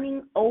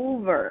turning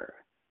over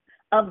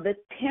of the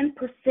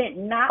 10%,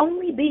 not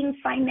only being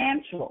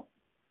financial,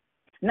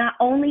 not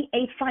only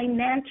a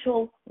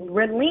financial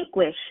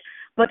relinquish,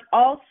 but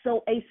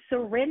also a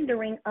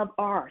surrendering of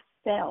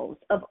ourselves,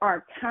 of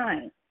our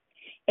time,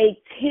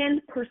 a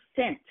 10%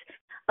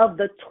 of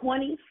the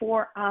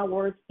 24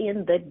 hours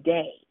in the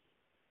day.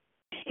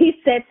 He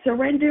said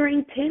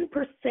surrendering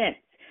 10%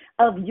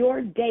 of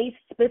your day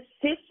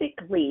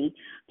specifically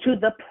to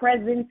the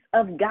presence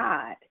of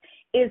God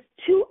is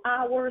 2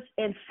 hours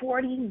and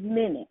 40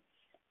 minutes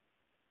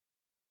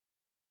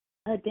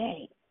a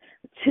day,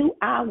 2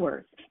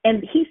 hours.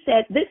 And he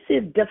said this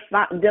is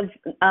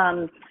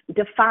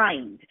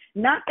defined,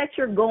 not that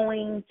you're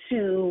going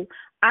to,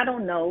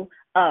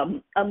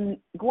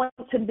 going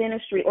to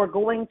ministry or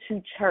going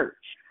to church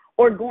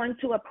or going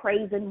to a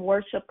praise and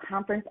worship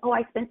conference. Oh,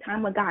 I spent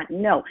time with God.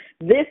 No,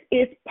 this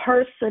is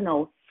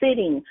personal,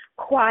 sitting,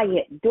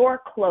 quiet, door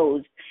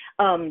closed,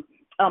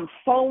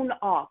 phone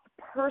off,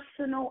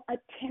 personal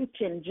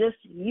attention, just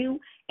you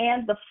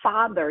and the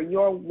Father,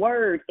 your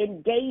word,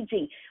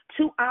 engaging.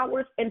 2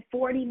 hours and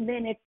 40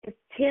 minutes is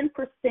 10%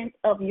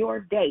 of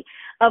your day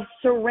of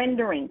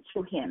surrendering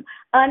to Him,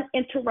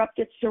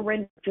 uninterrupted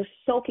surrender, just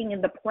soaking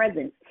in the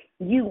presence,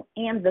 you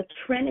and the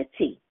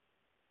Trinity,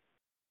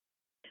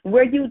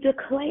 where you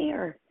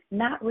declare,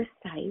 not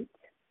recite,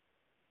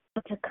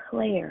 but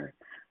declare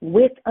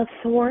with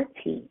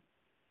authority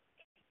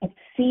and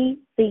see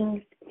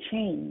things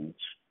change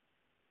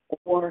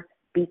or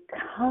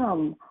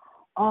become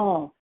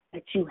all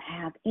that you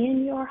have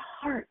in your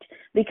heart,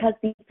 because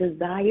these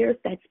desires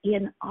that's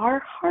in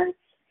our hearts,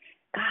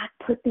 God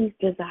put these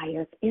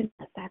desires in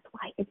us. That's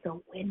why it's a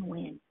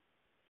win-win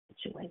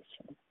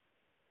situation.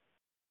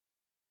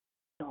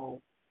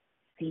 So,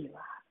 Selah.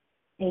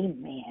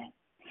 Amen.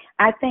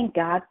 I thank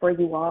God for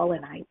you all,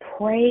 and I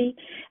pray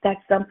that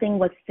something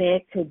was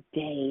said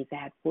today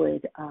that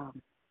would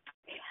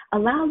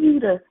allow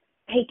you to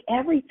take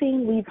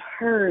everything we've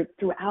heard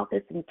throughout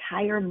this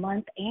entire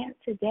month and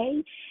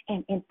today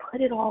and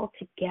put it all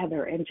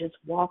together and just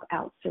walk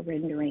out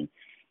surrendering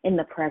in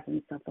the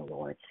presence of the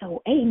Lord.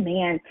 So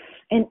amen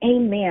and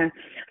amen.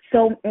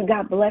 So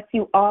God bless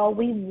you all.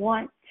 We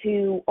want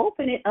to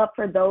open it up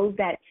for those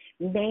that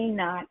may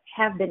not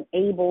have been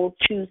able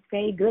to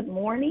say good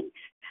morning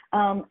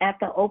at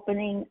the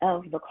opening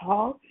of the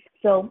call.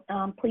 So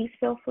please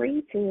feel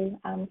free to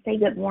say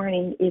good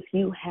morning if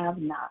you have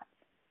not.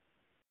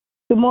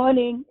 Good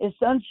morning. It's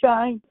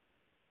Sunshine.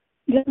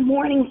 Good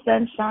morning,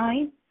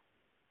 Sunshine.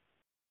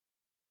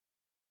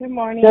 Good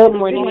morning. Good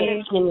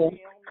morning.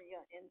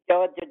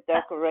 Enjoyed your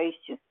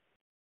decoration.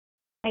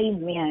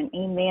 Amen.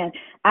 Amen.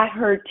 I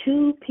heard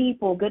two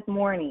people. Good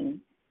morning.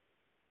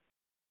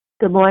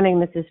 Good morning,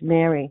 Mrs.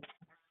 Mary.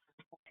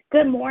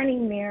 Good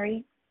morning,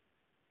 Mary.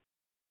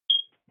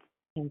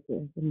 Thank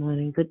you. Good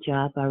morning. Good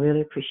job. I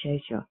really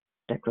appreciate your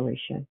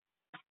declaration.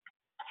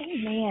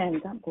 Amen.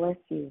 God bless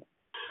you.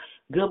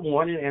 Good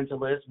morning,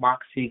 Angela. It's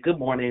Moxie. Good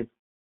morning.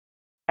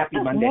 Happy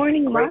Good Monday.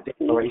 morning, Great Moxie.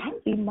 declaration.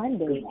 Happy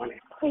Monday. Good morning.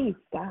 Praise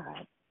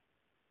God.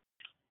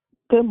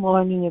 Good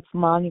morning. It's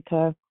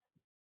Monica.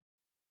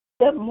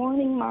 Good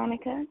morning,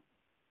 Monica.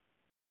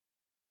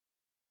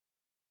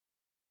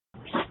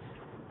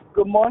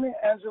 Good morning,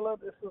 Angela.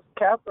 This is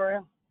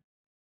Catherine.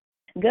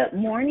 Good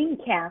morning,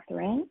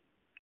 Catherine.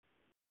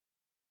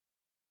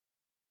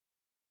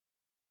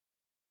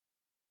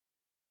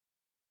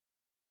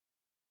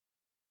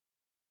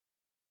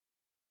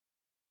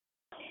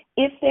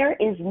 If there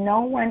is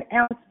no one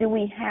else, do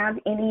we have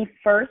any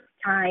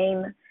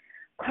first-time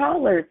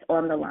callers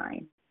on the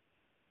line?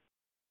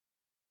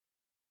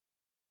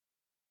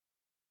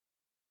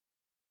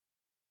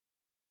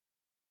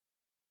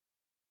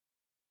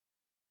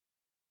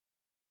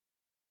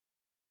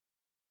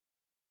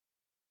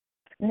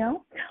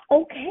 No?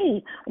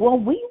 Okay. Well,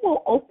 we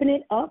will open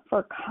it up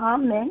for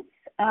comments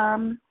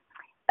and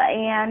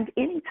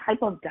any type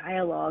of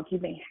dialogue you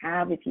may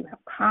have. If you have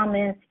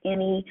comments,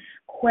 any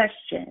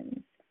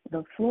questions,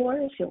 the floor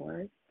is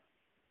yours.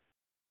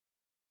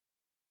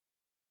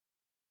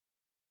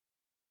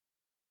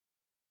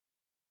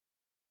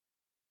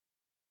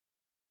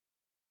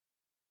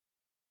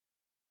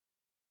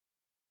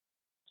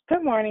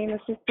 Good morning.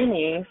 This is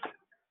Denise.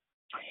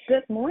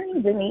 Good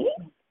morning, Denise.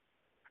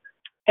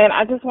 And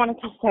I just wanted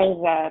to say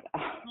that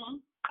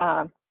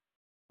I'm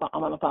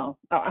on the phone.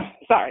 Oh,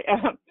 sorry.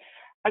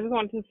 I just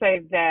wanted to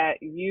say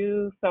that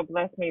you so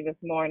blessed me this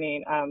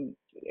morning.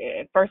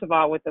 First of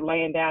all, with the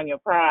laying down your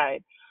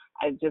pride,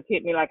 it just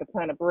hit me like a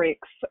ton of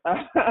bricks.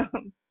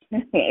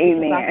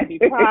 Amen. I can be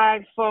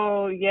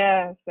prideful,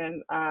 yes,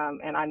 and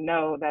I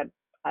know that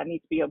I need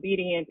to be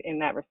obedient in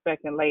that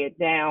respect and lay it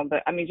down.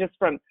 But I mean, just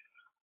from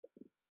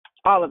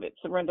all of it,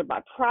 surrender by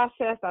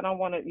process. I don't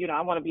want to,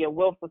 I want to be a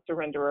willful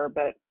surrenderer,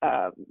 but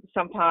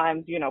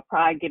sometimes,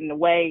 pride get in the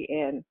way,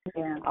 and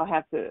I'll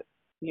have to,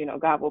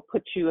 God will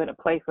put you in a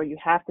place where you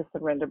have to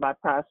surrender by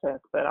process.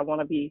 But I want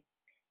to be,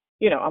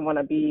 I want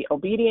to be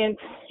obedient,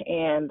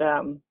 and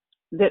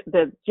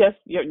just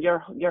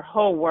your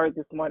whole word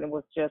this morning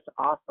was just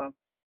awesome.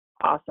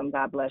 Awesome.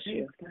 God bless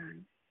you.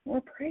 God.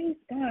 Well, praise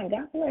God.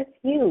 God bless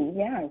you.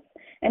 Yes,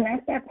 and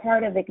that's that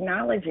part of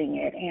acknowledging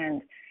it.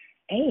 And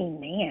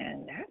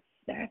amen.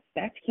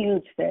 That's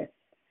huge, sis.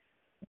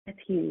 That's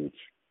huge.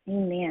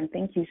 Amen.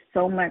 Thank you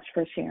so much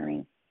for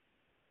sharing.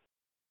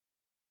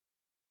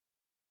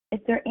 Is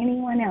there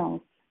anyone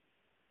else?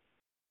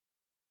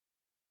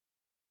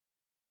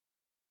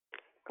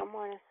 Good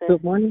morning, sis.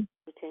 Good morning.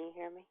 Can you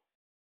hear me?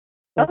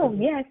 Oh,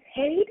 yes.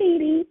 Hey, Dee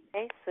Dee.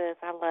 Hey, sis.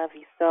 I love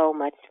you so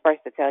much. First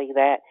to tell you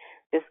that.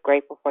 Just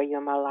grateful for you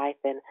in my life.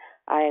 And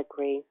I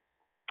agree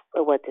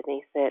with what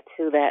Denise said,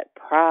 too, that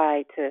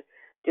pride to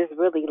just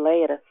really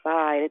lay it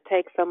aside. It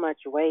takes so much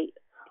weight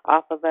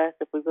off of us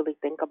if we really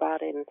think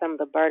about it, and some of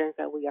the burdens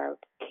that we are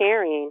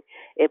carrying,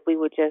 if we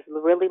would just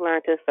really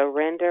learn to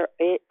surrender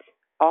it,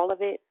 all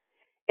of it.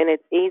 And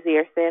it's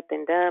easier said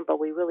than done, but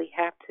we really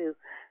have to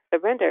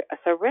surrender.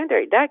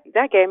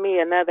 That gave me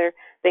another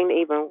thing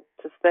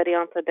to study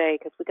on today,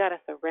 because we got to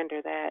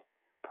surrender that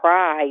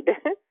pride,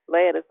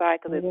 lay it aside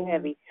because it's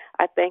heavy.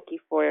 I thank you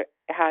for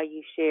how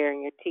you share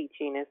and your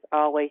teaching. It's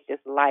always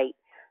just light.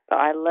 So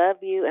I love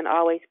you, and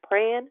always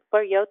praying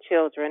for your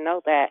children.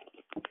 Know that.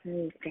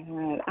 Praise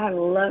God. I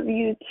love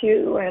you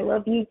too. I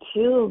love you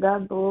too.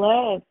 God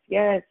bless.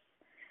 Yes.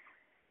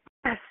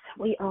 Yes,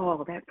 we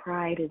all. That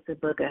pride is a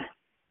booger.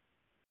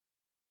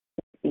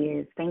 It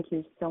is. Thank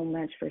you so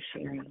much for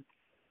sharing.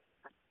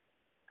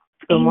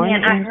 Good morning,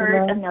 Amen. I Angela.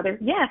 heard another.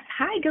 Yes.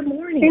 Hi, good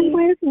morning. It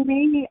was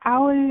me. I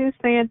was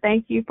just saying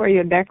thank you for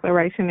your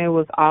declaration. It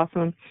was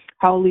awesome.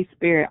 Holy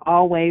Spirit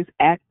always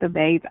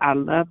activates. I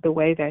love the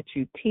way that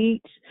you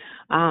teach.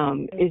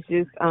 It's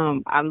just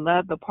I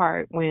love the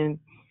part when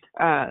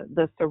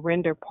the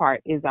surrender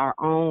part is our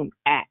own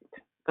act.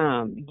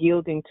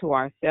 yielding to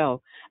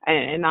ourselves.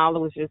 And all I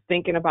was just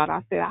thinking about,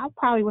 I said, I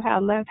probably would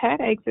have less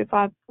headaches if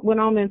I went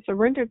on and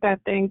surrendered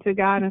that thing to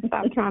God and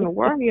stopped trying to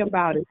worry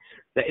about it.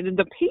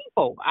 The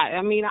people,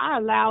 I mean, I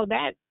allow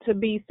that to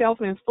be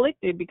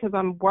self-inflicted because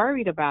I'm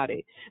worried about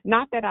it.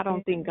 Not that I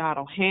don't think God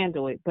will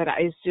handle it, but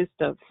it's just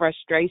a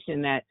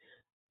frustration that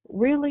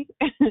really.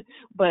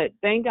 But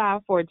thank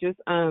God for just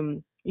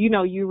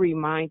you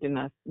reminding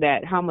us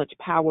that how much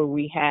power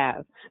we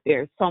have.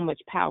 There's so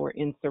much power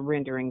in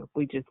surrendering if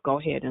we just go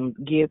ahead and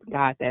give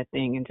God that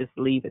thing and just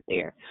leave it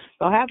there.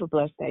 So have a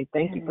blessed day.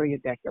 Thank you for your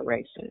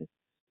declaration.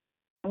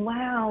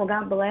 Wow,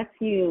 God bless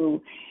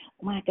you.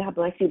 My God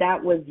bless you.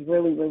 That was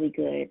really, really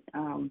good.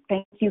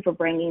 Thank you for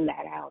bringing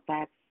that out.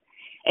 That's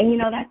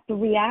the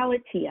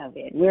reality of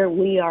it, where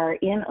we are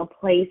in a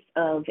place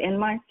of, and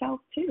myself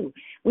too,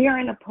 we are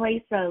in a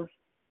place of,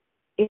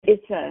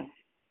 it's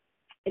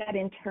that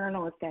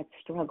internal, it's that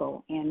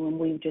struggle. And when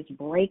we just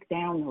break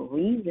down the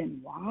reason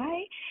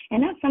why,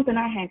 and that's something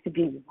I had to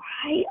do.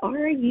 Why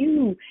are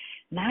you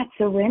not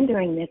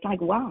surrendering this? Like,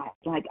 why?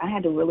 Like, I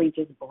had to really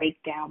just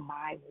break down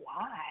my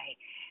why.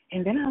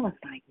 And then I was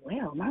like,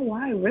 well, my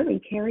why really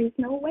carries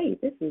no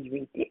weight. This is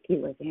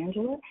ridiculous,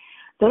 Angela.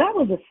 So that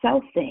was a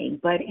self thing.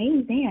 But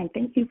amen.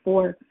 Thank you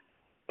for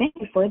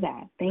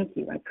that. Thank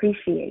you. I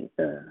appreciate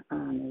the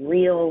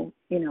real,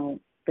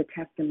 the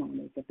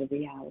testimonies of the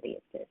reality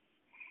of this.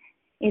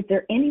 Is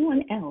there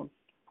anyone else?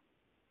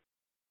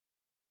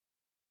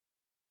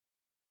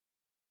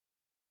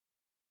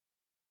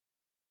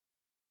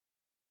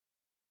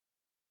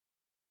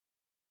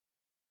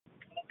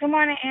 Good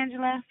morning,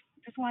 Angela.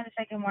 Just wanted to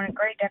say good morning.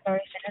 Great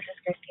declaration. This is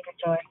Christina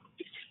Joy.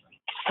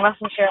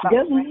 Let's share about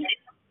good morning.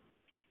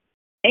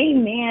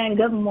 Amen.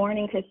 Good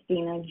morning,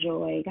 Christina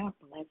Joy. God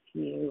bless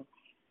you.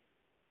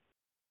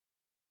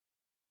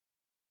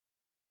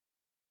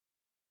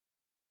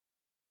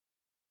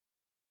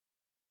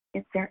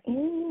 Is there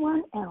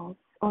anyone else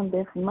on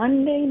this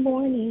Monday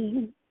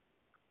morning?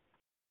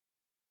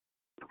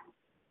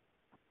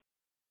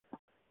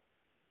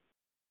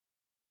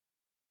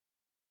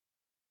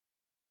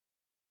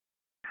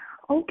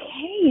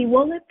 Okay,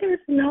 well, if there's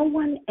no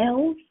one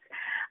else,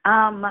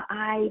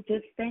 I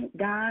just thank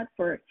God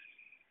for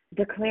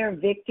Declare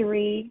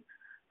Victory,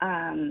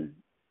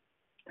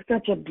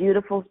 such a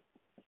beautiful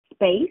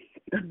space,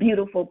 a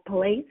beautiful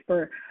place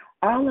for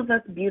all of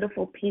us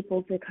beautiful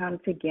people to come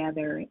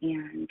together.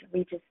 And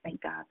we just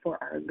thank God for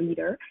our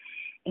leader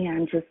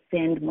and just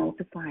send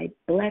multiplied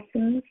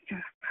blessings to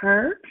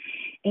her.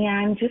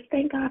 And just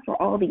thank God for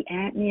all the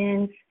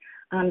admins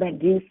that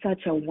do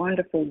such a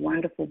wonderful,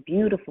 wonderful,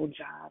 beautiful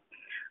job.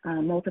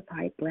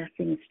 Multiplied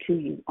blessings to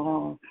you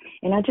all.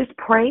 And I just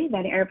pray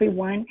that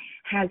everyone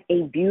has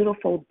a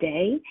beautiful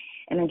day.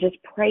 And I just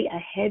pray a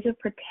hedge of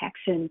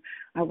protection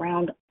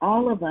around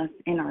all of us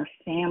and our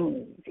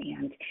families,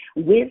 and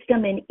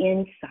wisdom and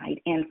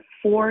insight and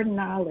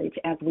foreknowledge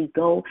as we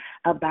go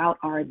about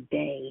our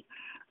day.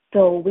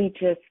 So we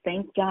just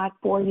thank God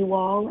for you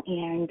all,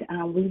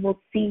 and we will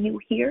see you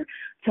here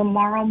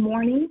tomorrow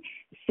morning,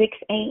 6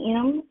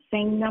 a.m.,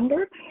 same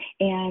number.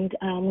 And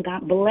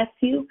God bless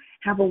you.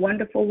 Have a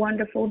wonderful,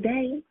 wonderful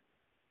day.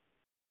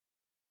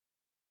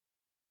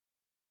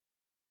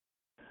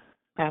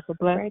 Have a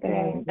blessed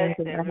day.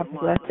 Have a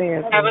blessed day,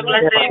 everyone. Have a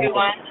blessed day,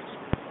 everyone.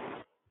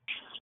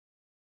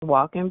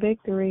 Walk in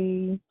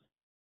victory.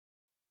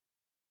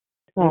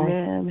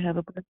 Amen. Have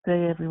a blessed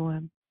day,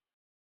 everyone.